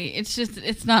sorry.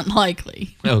 It's not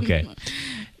likely. Okay.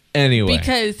 Anyway.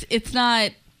 Because it's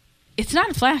not a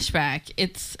flashback.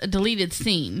 It's a deleted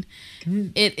scene.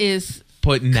 It is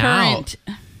current.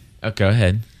 Oh, go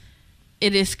ahead.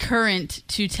 It is current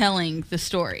to telling the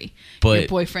story. But your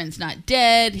boyfriend's not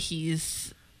dead.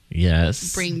 He's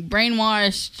being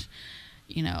brainwashed.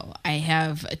 I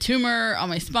have a tumor on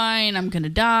my spine. I'm going to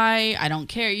die. I don't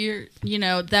care.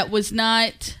 That was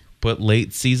not. But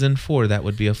late season 4, that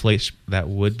would be a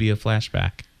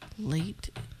flashback. Late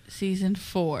season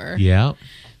 4. Yeah.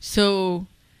 So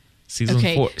Season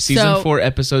Okay, 4, season so- 4,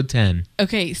 episode 10.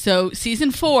 Okay, so season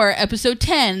 4, episode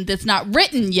 10, that's not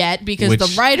written yet because Which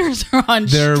the writers are on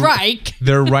strike.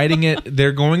 They're writing it.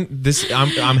 They're going. This.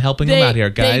 I'm helping them out here,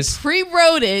 guys. They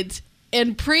pre-wrote it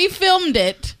and pre-filmed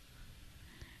it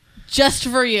just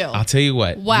for you. I'll tell you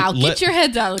what. Wow, get your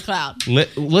heads out of the cloud.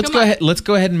 Let's Come go on. ahead. Let's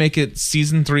go ahead and make it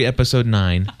season 3, episode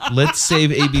 9. Let's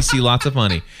save ABC lots of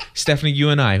money. Stephanie, you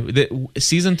and I.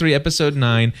 Season 3, episode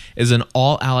 9 is an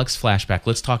all Alex flashback.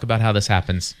 Let's talk about how this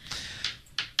happens.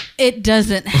 It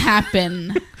doesn't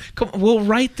happen. Come on, we'll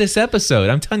write this episode.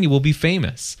 I'm telling you, we'll be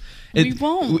famous. We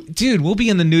won't. Dude, we'll be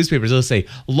in the newspapers. They'll say,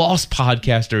 Lost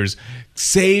podcasters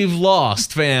save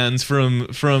Lost fans from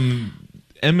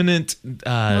eminent...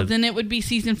 Well, then it would be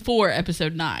season 4,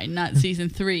 episode 9, not season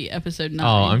 3, episode 9.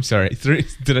 Oh, I'm sorry. 3?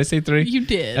 Did I say 3? You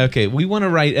did. Okay, we want to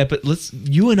write... let's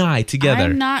you and I together.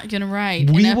 I'm not going to write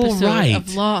We an will episode write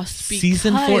of Lost because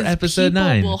season 4, episode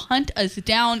 9. people will hunt us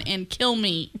down and kill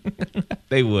me.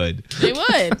 They would. They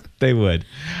would. They would.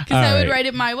 Because I would write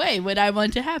it my way. What I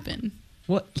want to happen.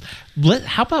 What?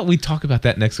 How about we talk about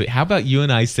that next week? How about you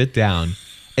and I sit down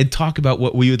and talk about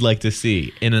what we would like to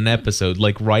see in an episode?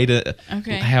 Like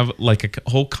have like a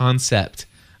whole concept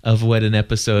of what an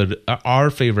episode, our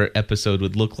favorite episode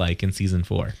would look like in season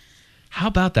 4. How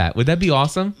about that? Would that be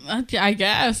awesome? I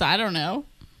guess. I don't know.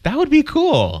 That would be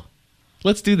cool.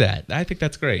 Let's do that. I think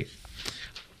that's great.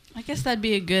 I guess that'd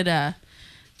be a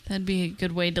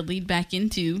good way to lead back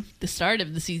into the start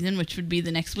of the season, which would be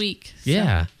the next week. So.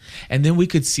 Yeah. And then we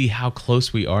could see how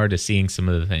close we are to seeing some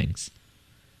of the things,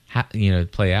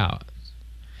 play out.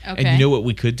 Okay. And you know what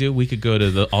we could do? We could go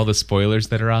to all the spoilers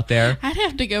that are out there. I'd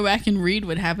have to go back and read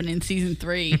what happened in season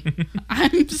 3.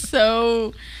 I'm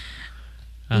so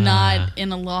not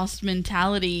in a Lost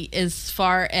mentality as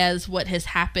far as what has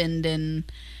happened, and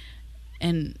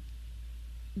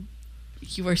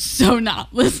you are so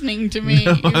not listening to me.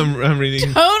 No, I'm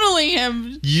reading. Totally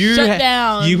have shut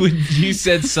down. You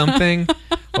said something.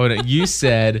 Hold on. You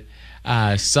said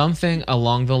something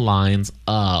along the lines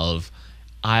of,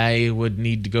 I would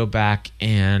need to go back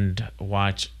and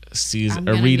watch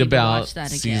read about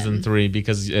season 3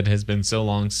 because it has been so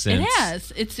long since. It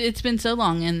has. It's been so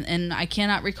long, and I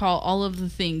cannot recall all of the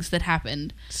things that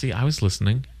happened. See, I was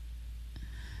listening.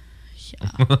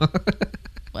 Yeah.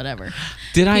 Whatever.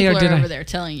 People are over there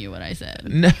telling you what I said.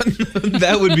 No,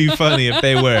 that would be funny if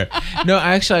they were. No,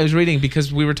 I was reading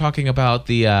because we were talking about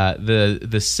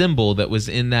the symbol that was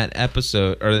in that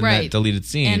episode or in that deleted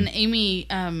scene. And Amy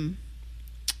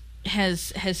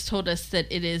has told us that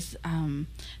it is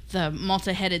the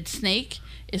multi-headed snake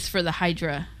is for the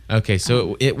Hydra. Okay,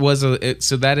 so it was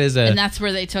so that is and that's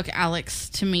where they took Alex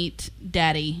to meet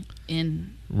Daddy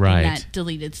in that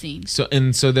deleted scene.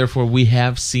 So therefore we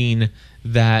have seen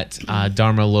that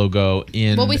Dharma logo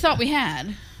in. Well, we thought we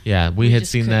had. Yeah, we had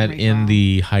seen that in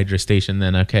the Hydra station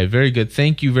then. Okay, very good.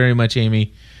 Thank you very much,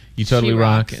 Amy. You totally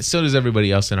rock. So does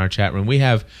everybody else in our chat room. We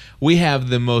have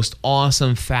the most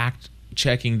awesome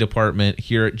fact-checking department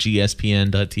here at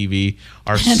gspn.tv.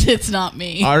 And it's not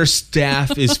me. Our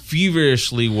staff is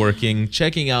feverishly working,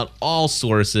 checking out all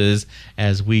sources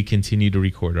as we continue to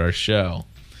record our show.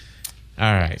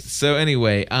 All right. So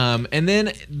anyway, and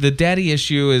then the daddy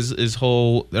issue is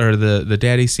whole, or the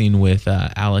daddy scene with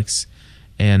Alex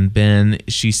and Ben.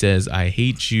 She says, "I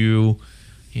hate you.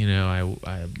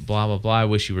 I blah blah blah. I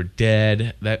wish you were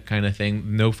dead." That kind of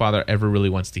thing. No father ever really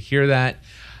wants to hear that.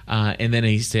 And then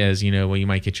he says, well, you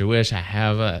might get your wish. I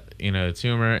have a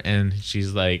tumor, and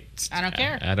she's like, I don't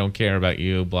care. I don't care about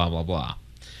you. Blah blah blah.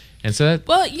 And so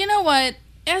well, you know what?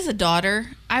 As a daughter,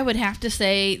 I would have to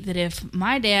say that if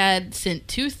my dad sent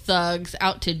 2 thugs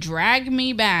out to drag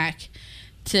me back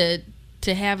to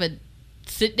have a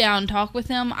sit-down talk with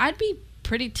him, I'd be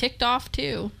pretty ticked off,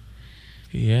 too.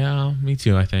 Yeah, me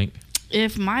too, I think.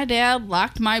 If my dad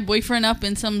locked my boyfriend up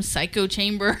in some psycho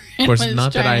chamber... Of course,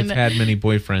 not that I've had many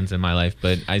boyfriends in my life,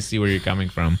 but I see where you're coming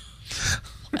from.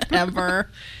 Whatever.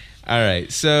 All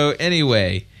right, so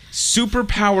anyway...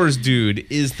 Superpowers dude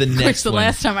is the next one. The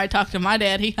last time I talked to my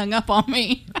dad, he hung up on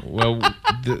me. Well,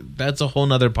 that's a whole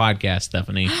nother podcast,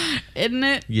 Stephanie. Isn't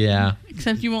it? Yeah.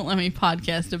 Except you won't let me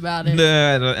podcast about it.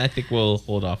 No, I think we'll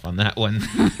hold off on that one.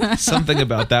 Something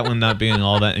about that one not being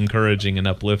all that encouraging and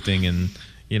uplifting and,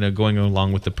 going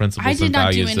along with the principles and values. I did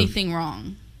not do anything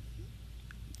wrong.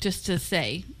 Just to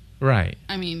say. Right.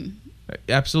 I mean.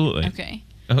 Absolutely.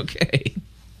 Okay.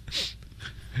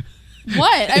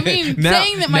 What? I mean,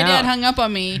 saying that my dad hung up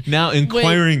on me. Now,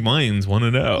 inquiring minds want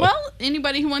to know. Well,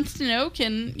 anybody who wants to know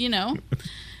can,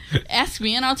 ask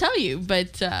me and I'll tell you.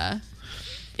 But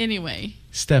anyway.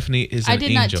 Stephanie is an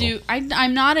angel.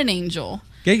 I'm not an angel.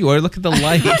 Yeah, you are. Look at the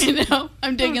light. I know.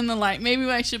 I'm digging the light. Maybe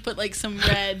I should put like some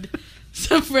red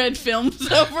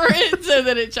films over it so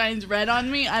that it shines red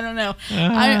on me. I don't know.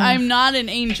 I'm not an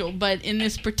angel, but in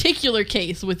this particular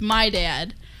case with my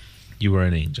dad, You were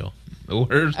an angel.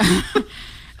 Word.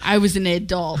 I was an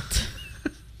adult.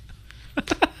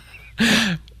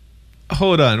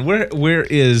 Hold on. Where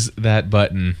is that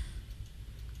button?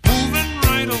 Moving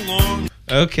right along.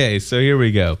 Okay, so here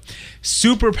we go.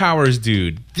 Superpowers,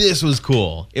 dude. This was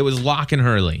cool. It was Locke and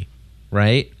Hurley,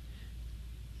 right?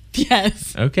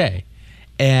 Yes. Okay.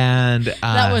 And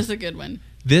That was a good one.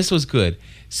 this was good.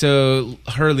 So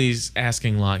Hurley's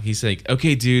asking Locke. He's like,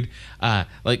 "Okay, dude,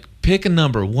 like pick a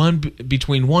number,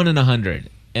 between 1 and 100."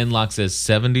 And Locke says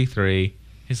 73.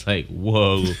 He's like,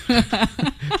 "Whoa."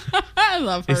 I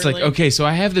love her. It's like, "Okay, so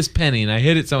I have this penny and I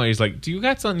hid it somewhere." He's like, "Do you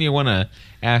got something you want to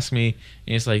ask me?"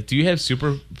 And it's like, "Do you have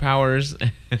superpowers?"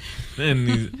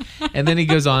 and then he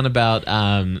goes on about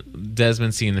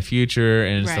Desmond seeing the future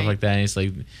and stuff Right. like that.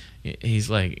 And he's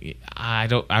like,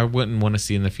 I wouldn't want to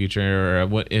see in the future,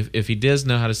 or if he does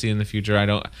know how to see in the future, I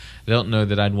don't know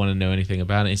that I'd want to know anything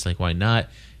about it. He's like, "Why not?"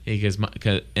 He goes,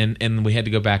 and we had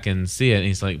to go back and see it. And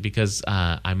he's like, "Because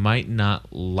I might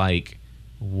not like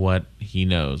what he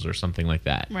knows," or something like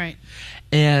that. Right.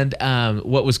 And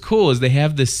what was cool is they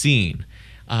have this scene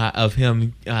of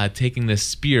him taking this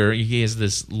spear. He has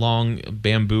this long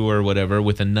bamboo or whatever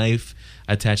with a knife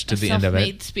attached to the end of it.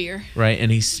 Self-made spear. Right,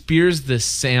 and he spears this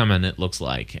salmon, it looks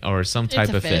like, or some type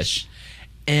It's a of fish.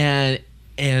 And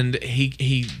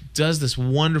he does this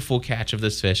wonderful catch of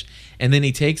this fish, and then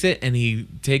he takes it and he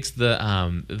takes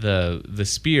the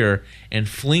spear and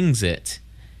flings it,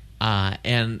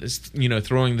 and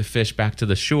throwing the fish back to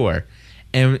the shore.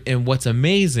 And what's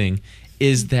amazing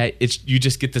is that you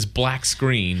just get this black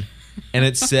screen, and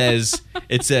it says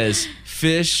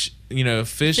fish.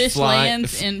 Fish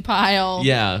lands in pile.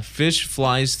 Yeah, fish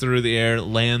flies through the air,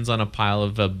 lands on a pile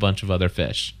of a bunch of other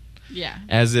fish. Yeah.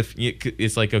 As if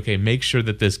it's like, okay, make sure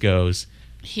that this goes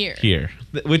Here.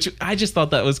 Which I just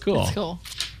thought that was cool. That's cool.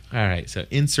 All right, so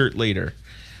insert later.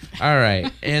 All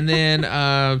right, and then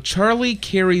Charlie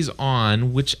carries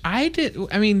on, which I did.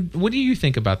 I mean, what do you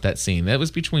think about that scene? That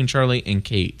was between Charlie and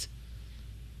Kate.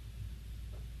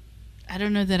 I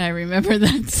don't know that I remember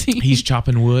that scene. He's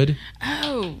chopping wood.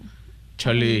 Oh.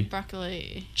 Charlie.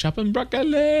 Broccoli. Chopping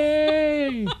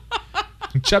broccoli.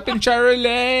 Chopping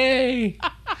Charlie.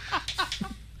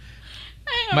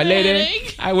 My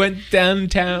lady, I went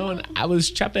downtown. I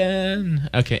was chopping.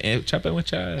 Okay, chopping with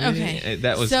Charlie. Okay.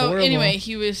 That was so horrible. anyway,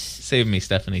 he was. Save me,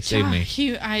 Stephanie. Save me.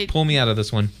 I Pull me out of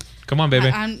this one. Come on, baby.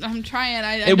 I'm trying.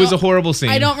 It was a horrible scene.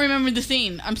 I don't remember the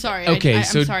scene. I'm sorry. Okay, I'm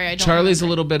so sorry. I don't Charlie's a remember.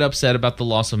 little bit upset about the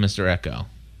loss of Mr. Echo,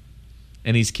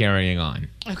 and he's carrying on.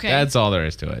 Okay. That's all there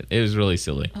is to it. It was really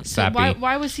silly. So Sappy.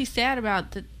 why was he sad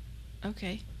about the?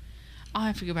 Okay, I'll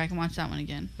have to go back and watch that one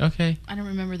again. Okay. I don't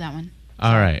remember that one.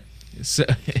 All right. So,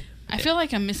 I feel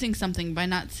like I'm missing something by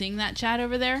not seeing that chat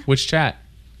over there. which chat?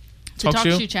 The Talk talk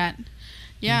show? shoe chat.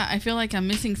 Yeah, I feel like I'm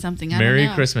missing something. I Merry don't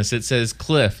know. Christmas. It says,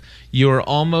 Cliff, you are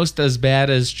almost as bad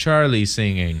as Charlie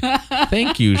singing.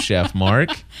 Thank you, Chef Mark.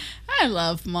 I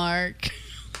love Mark.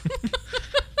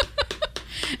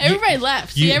 Everybody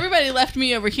left. See, everybody left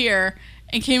me over here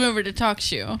and came over to Talk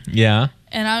Shoe. Yeah.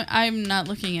 And I'm not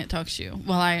looking at Talk Shoe.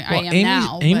 Well, I am Amy,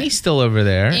 now. but Amy's still over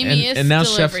there. Amy is and now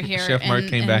still Chef, over here. Chef Mark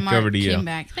came and back Mark over to you. Came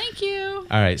back. Thank you.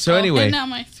 All right. So anyway. And now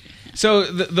my screen. So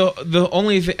the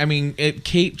only thing, I mean,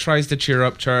 Kate tries to cheer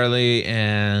up Charlie,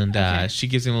 and Okay. she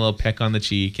gives him a little peck on the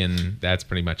cheek, and that's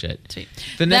pretty much it. Sweet.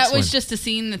 The next That was one. just a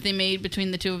scene that they made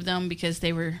between the two of them because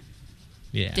they were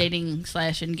Yeah.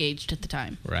 dating/engaged at the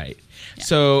time. Right.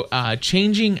 So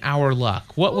changing our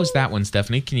luck. What was that one,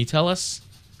 Stephanie? Can you tell us?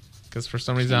 Because for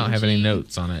some reason I don't have any Changing-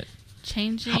 notes on it.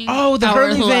 Changing. Oh, the our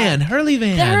Hurley luck. van. Hurley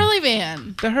van. The Hurley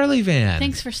van. The Hurley van.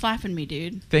 Thanks for slapping me,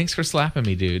 dude. Thanks for slapping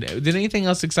me, dude. Did anything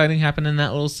else exciting happen in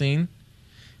that little scene?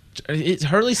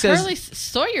 Hurley says. Hurley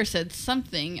Sawyer said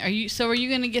something. Are you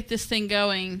going to get this thing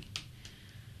going?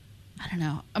 I don't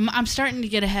know. I'm starting to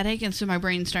get a headache, and so my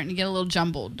brain's starting to get a little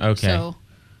jumbled. Okay. So work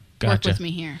Gotcha. with me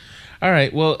here. All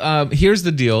right. Well, here's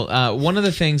the deal. One of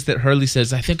the things that Hurley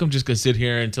says, I think I'm just going to sit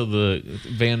here until the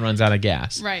van runs out of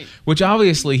gas. Right. Which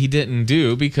obviously he didn't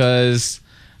do because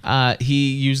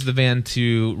he used the van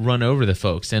to run over the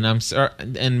folks. And I'm sorry,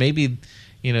 and maybe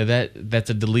that's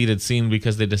a deleted scene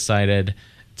because they decided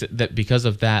that because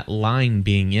of that line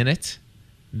being in it,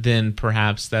 then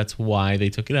perhaps that's why they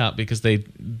took it out, because they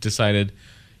decided,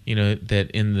 that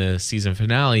in the season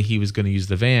finale he was going to use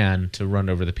the van to run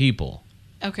over the people.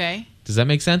 Okay. Does that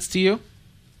make sense to you?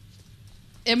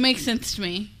 It makes sense to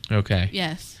me. Okay.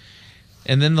 Yes.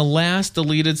 And then the last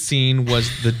deleted scene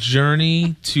was the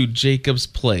journey to Jacob's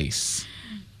place.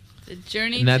 The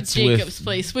journey And to that's Jacob's with-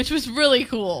 place, which was really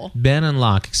cool. Ben and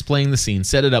Locke, explain the scene.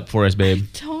 Set it up for us, babe.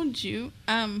 Told you.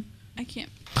 I can't.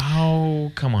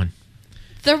 Oh, come on.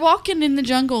 They're walking in the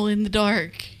jungle in the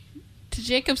dark to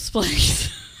Jacob's place.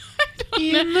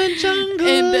 In the jungle,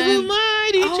 And then-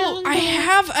 mighty Oh, jungle. I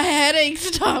have a headache.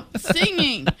 Stop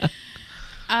singing.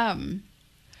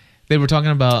 They were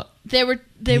talking about They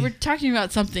were talking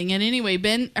about something, and anyway,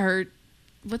 Ben or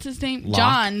what's his name, Locke.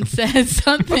 John says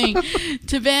something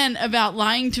to Ben about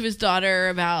lying to his daughter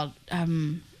about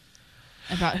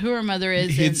who her mother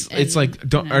is. it's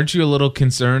like, aren't you a little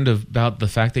concerned about the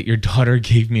fact that your daughter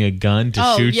gave me a gun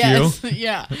to shoot you?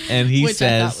 Yeah. And he Which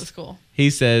I thought says, was cool. he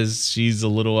says she's a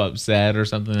little upset or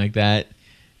something like that.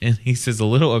 And he says, a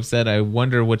little upset. I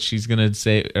wonder what she's going to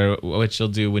say or what she'll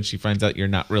do when she finds out you're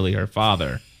not really her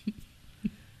father.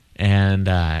 And,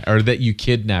 or that you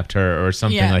kidnapped her or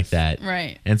something Yes, like that.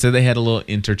 right. And so they had a little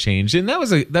interchange. And that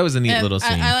was a neat And little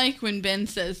scene. I like when Ben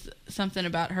says something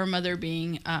about her mother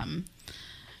being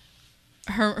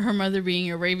her mother being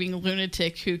a raving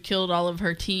lunatic who killed all of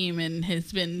her team and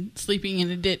has been sleeping in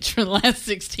a ditch for the last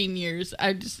 16 years.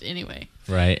 Anyway.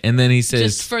 Right. And then he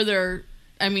says, Just further,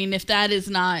 I mean, if that is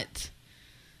not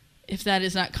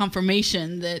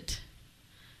confirmation that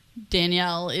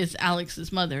Danielle is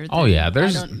Alex's mother. Oh, yeah,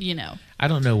 there's- I don't I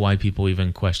don't know why people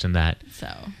even question that. So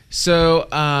So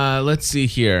let's see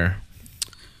here.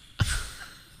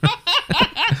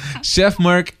 Chef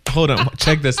Mark, hold on.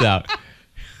 Check this out.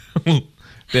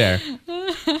 There.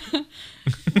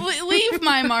 leave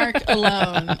my mark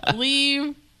alone.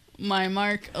 Leave my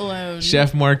mark alone.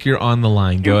 Chef Mark, you're on the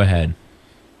line. Go ahead.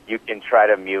 You can try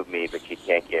to mute me, but you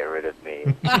can't get rid of me.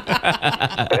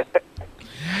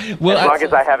 Well, as long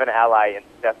as I have an ally in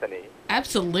Stephanie.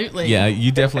 Absolutely. yeah,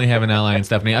 you definitely have an ally in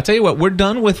Stephanie. I'll tell you what, we're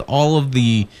done with all of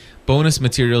the bonus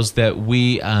materials that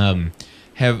we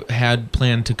have had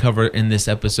planned to cover in this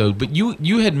episode. But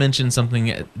you had mentioned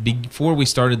something before we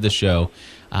started the show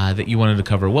that you wanted to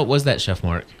cover. What was that, Chef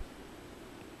Mark?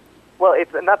 Well,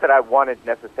 it's not that I wanted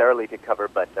necessarily to cover,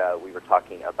 but we were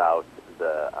talking about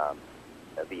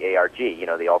the ARG,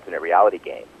 the alternate reality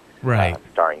game. Right.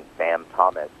 Starring Sam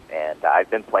Thomas. And I've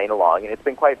been playing along, and it's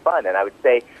been quite fun. And I would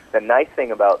say the nice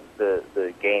thing about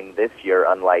the game this year,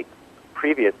 unlike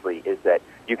previously, is that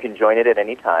you can join it at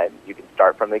any time. You can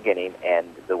start from the beginning, and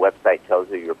the website tells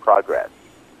you your progress.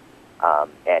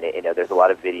 And there's a lot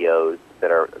of videos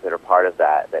that are part of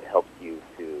that helps you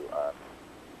to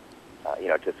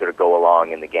to sort of go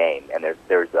along in the game. And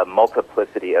there's a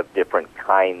multiplicity of different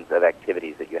kinds of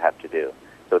activities that you have to do.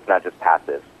 So it's not just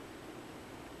passive.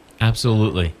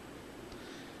 Absolutely.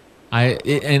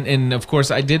 And of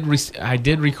course I did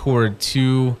record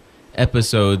 2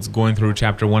 episodes going through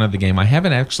chapter 1 of the game. I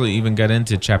haven't actually even got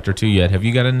into chapter 2 yet. Have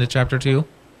you got into chapter 2?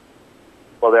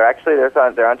 Well, they're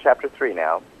on chapter 3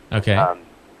 now. Okay.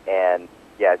 And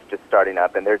yeah, it's just starting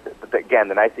up. And again,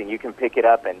 the nice thing, you can pick it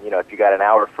up, and if you got an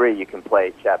hour free, you can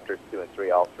play chapters 2 and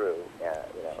 3 all through,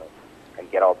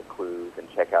 and get all the clues and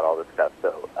check out all the stuff.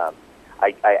 So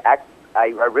I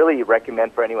really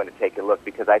recommend for anyone to take a look,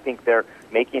 because I think they're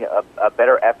making a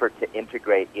better effort to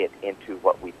integrate it into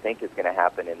what we think is going to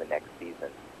happen in the next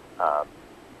season.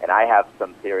 And I have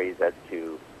some theories as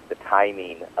to the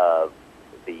timing of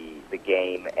the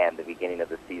game and the beginning of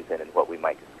the season and what we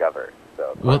might discover.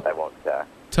 So of course I won't.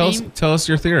 Tell us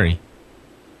your theory.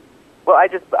 Well,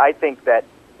 I think that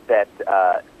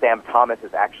Sam Thomas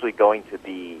is actually going to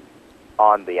be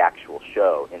on the actual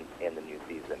show in the new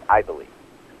season. I believe.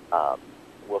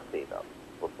 We'll see, though.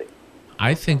 We'll see.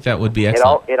 I think that would be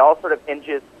excellent. It all sort of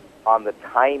hinges on the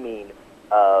timing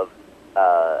of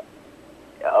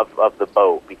the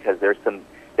boat, because there's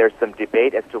some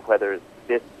debate as to whether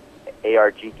this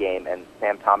ARG game and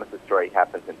Sam Thomas's story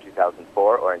happens in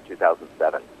 2004 or in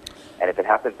 2007. And if it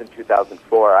happens in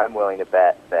 2004, I'm willing to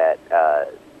bet that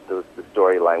the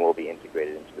storyline will be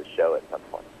integrated into the show at some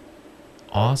point.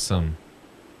 Awesome.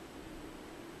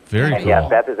 Very and cool. yeah,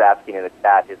 Beth is asking in the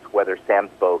chat is whether Sam's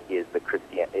boat is the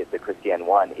Christiane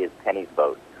 1 is Penny's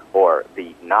boat, or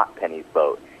the not Penny's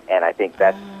boat. And I think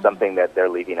that's something that they're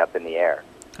leaving up in the air.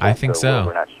 I think so.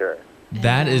 We're not sure.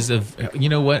 That is you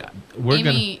know what?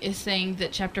 Amy is saying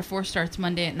that chapter 4 starts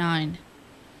Monday at 9.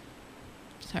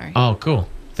 Sorry. Oh, cool.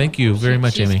 Thank you very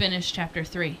much, she's Amy. Finished chapter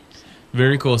 3.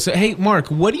 Very cool. So, hey, Mark,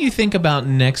 what do you think about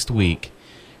next week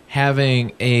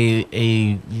having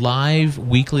a live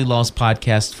Weekly Lost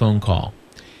podcast phone call?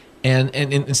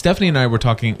 And Stephanie and I were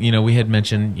talking, we had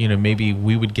mentioned, maybe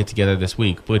we would get together this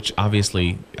week, which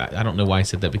obviously, I don't know why I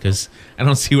said that because I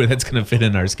don't see where that's going to fit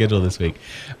in our schedule this week.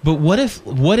 But what if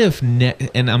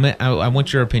and I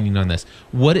want your opinion on this.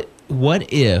 What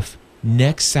if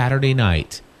next Saturday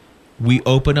night we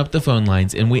open up the phone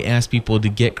lines and we ask people to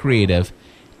get creative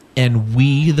and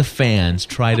we, the fans,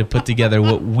 try to put together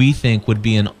what we think would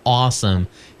be an awesome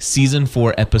season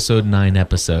 4, episode 9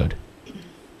 episode?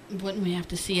 Wouldn't we have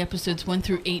to see episodes 1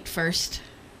 through 8 first?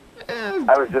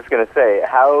 I was just going to say,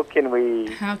 how can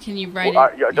you write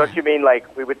it? Don't you mean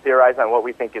like we would theorize on what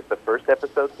we think is the first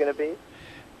episode's going to be?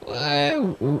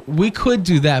 We could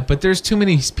do that, but there's too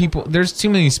many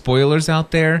spoilers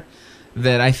out there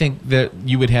that I think that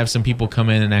you would have some people come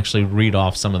in and actually read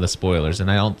off some of the spoilers, and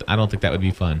I don't think that would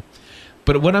be fun.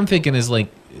 But what I'm thinking is like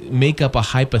make up a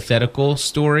hypothetical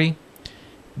story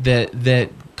that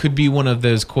could be one of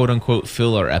those quote unquote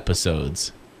filler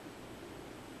episodes.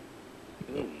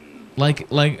 Like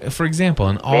for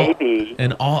example, maybe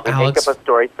Alex make up a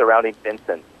story surrounding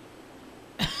Vincent.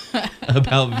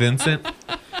 About Vincent?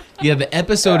 Yeah, the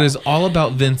episode is all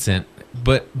about Vincent,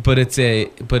 but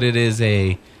it is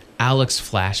a Alex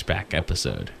flashback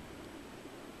episode.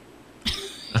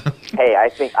 Hey, I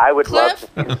think I would love to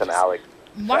see some Alex.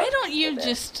 Why don't you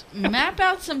just map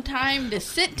out some time to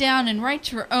sit down and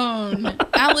write your own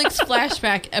Alex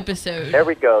flashback episode? There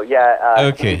we go. Yeah.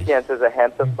 Okay. Chance is a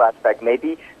handsome flashback.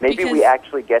 Maybe we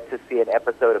actually get to see an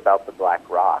episode about the Black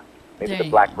Rock. Maybe the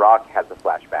Black Rock has a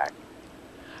flashback.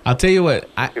 I'll tell you what.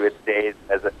 To its days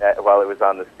while it was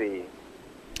on the sea.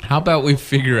 How about we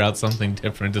figure out something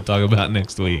different to talk about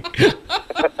next week?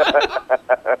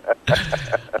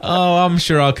 Oh, I'm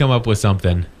sure I'll come up with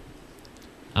something.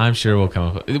 I'm sure we'll come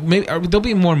up with... Maybe there'll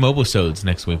be more Mobisodes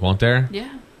next week, won't there?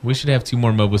 Yeah. We should have 2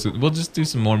 more Mobisodes. We'll just do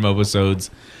some more Mobisodes.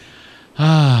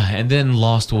 And then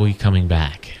Lost will be coming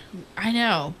back. I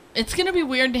know. It's going to be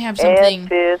weird to have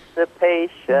something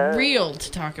Anticipation. real to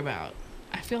talk about.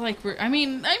 I feel like I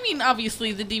mean,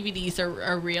 obviously the DVDs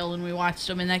are real and we watched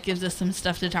them and that gives us some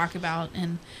stuff to talk about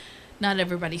and not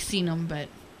everybody's seen them, but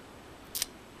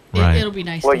it'll be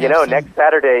nice. Well, to have next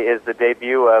Saturday is the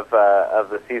debut of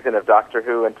the season of Doctor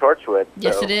Who and Torchwood.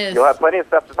 Yes, so it is. You'll have plenty of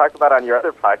stuff to talk about on your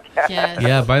other podcast. Yes.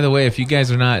 Yeah, by the way, if you guys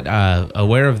are not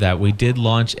aware of that, we did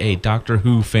launch a Doctor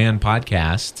Who fan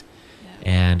podcast,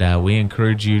 and we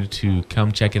encourage you to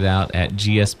come check it out at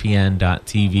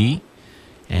gspn.tv.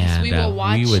 And we will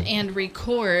watch and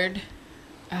record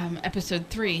episode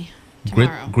 3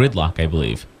 tomorrow. Gridlock, I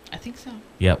believe. I think so.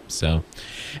 Yep. So,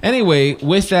 anyway,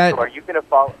 with that, So are you going to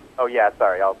follow? Oh yeah,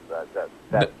 sorry. I'll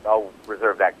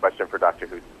reserve that question for Doctor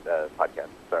Who's podcast.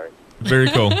 Sorry. Very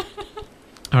cool. All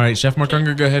right, Chef Mark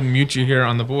Unger, go ahead and mute you here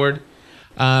on the board.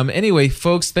 Anyway,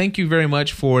 folks, thank you very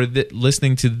much for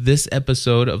listening to this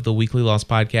episode of the Weekly Lost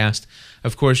Podcast.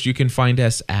 Of course, you can find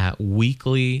us at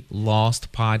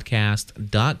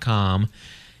weeklylostpodcast.com.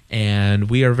 And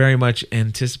we are very much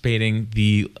anticipating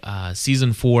the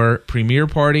Season 4 premiere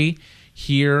party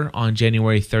here on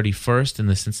January 31st in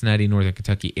the Cincinnati, Northern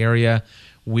Kentucky area.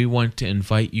 We want to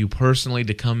invite you personally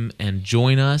to come and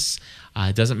join us.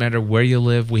 It doesn't matter where you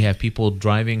live. We have people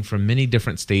driving from many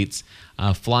different states,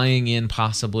 flying in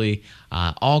possibly,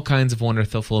 all kinds of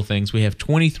wonderful things. We have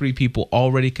 23 people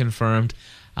already confirmed.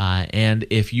 And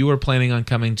if you are planning on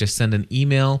coming, just send an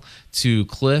email to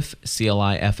Cliff,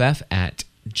 CLIFF, at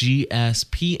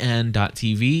gspn.tv.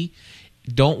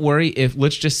 Don't worry,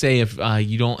 let's just say if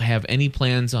you don't have any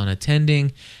plans on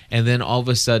attending, and then all of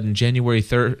a sudden January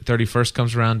 31st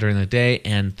comes around during the day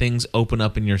and things open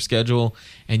up in your schedule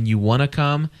and you want to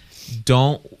come,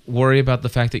 don't worry about the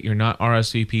fact that you're not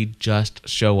RSVP'd. Just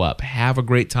show up. Have a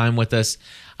great time with us.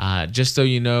 Just so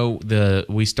you know,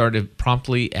 we started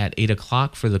promptly at 8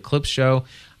 o'clock for the clip show.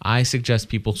 I suggest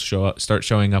people start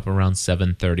showing up around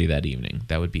 7:30 that evening.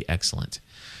 That would be excellent.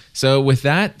 So with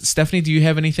that, Stephanie, do you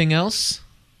have anything else?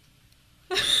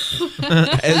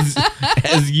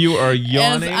 as you are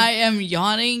yawning. As I am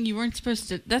yawning, you weren't supposed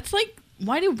to. That's like,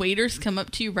 why do waiters come up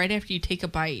to you right after you take a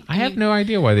bite? I have no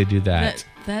idea why they do that.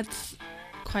 That's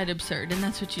quite absurd, and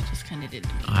that's what you just kind of did to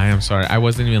me. I am sorry. I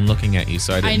wasn't even looking at you,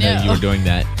 so I didn't know you were doing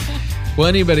that. Well,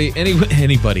 anyway,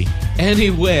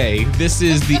 this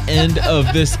is the end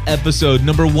of this episode,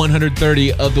 number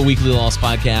 130 of the Weekly Lost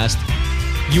Podcast.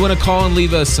 You want to call and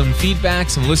leave us some feedback,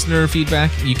 some listener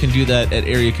feedback, you can do that at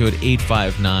area code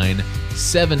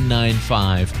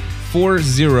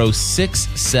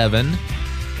 859-795-4067.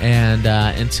 And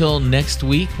until next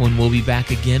week, when we'll be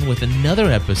back again with another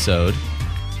episode,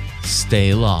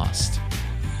 stay lost.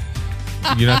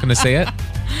 You're not going to say it?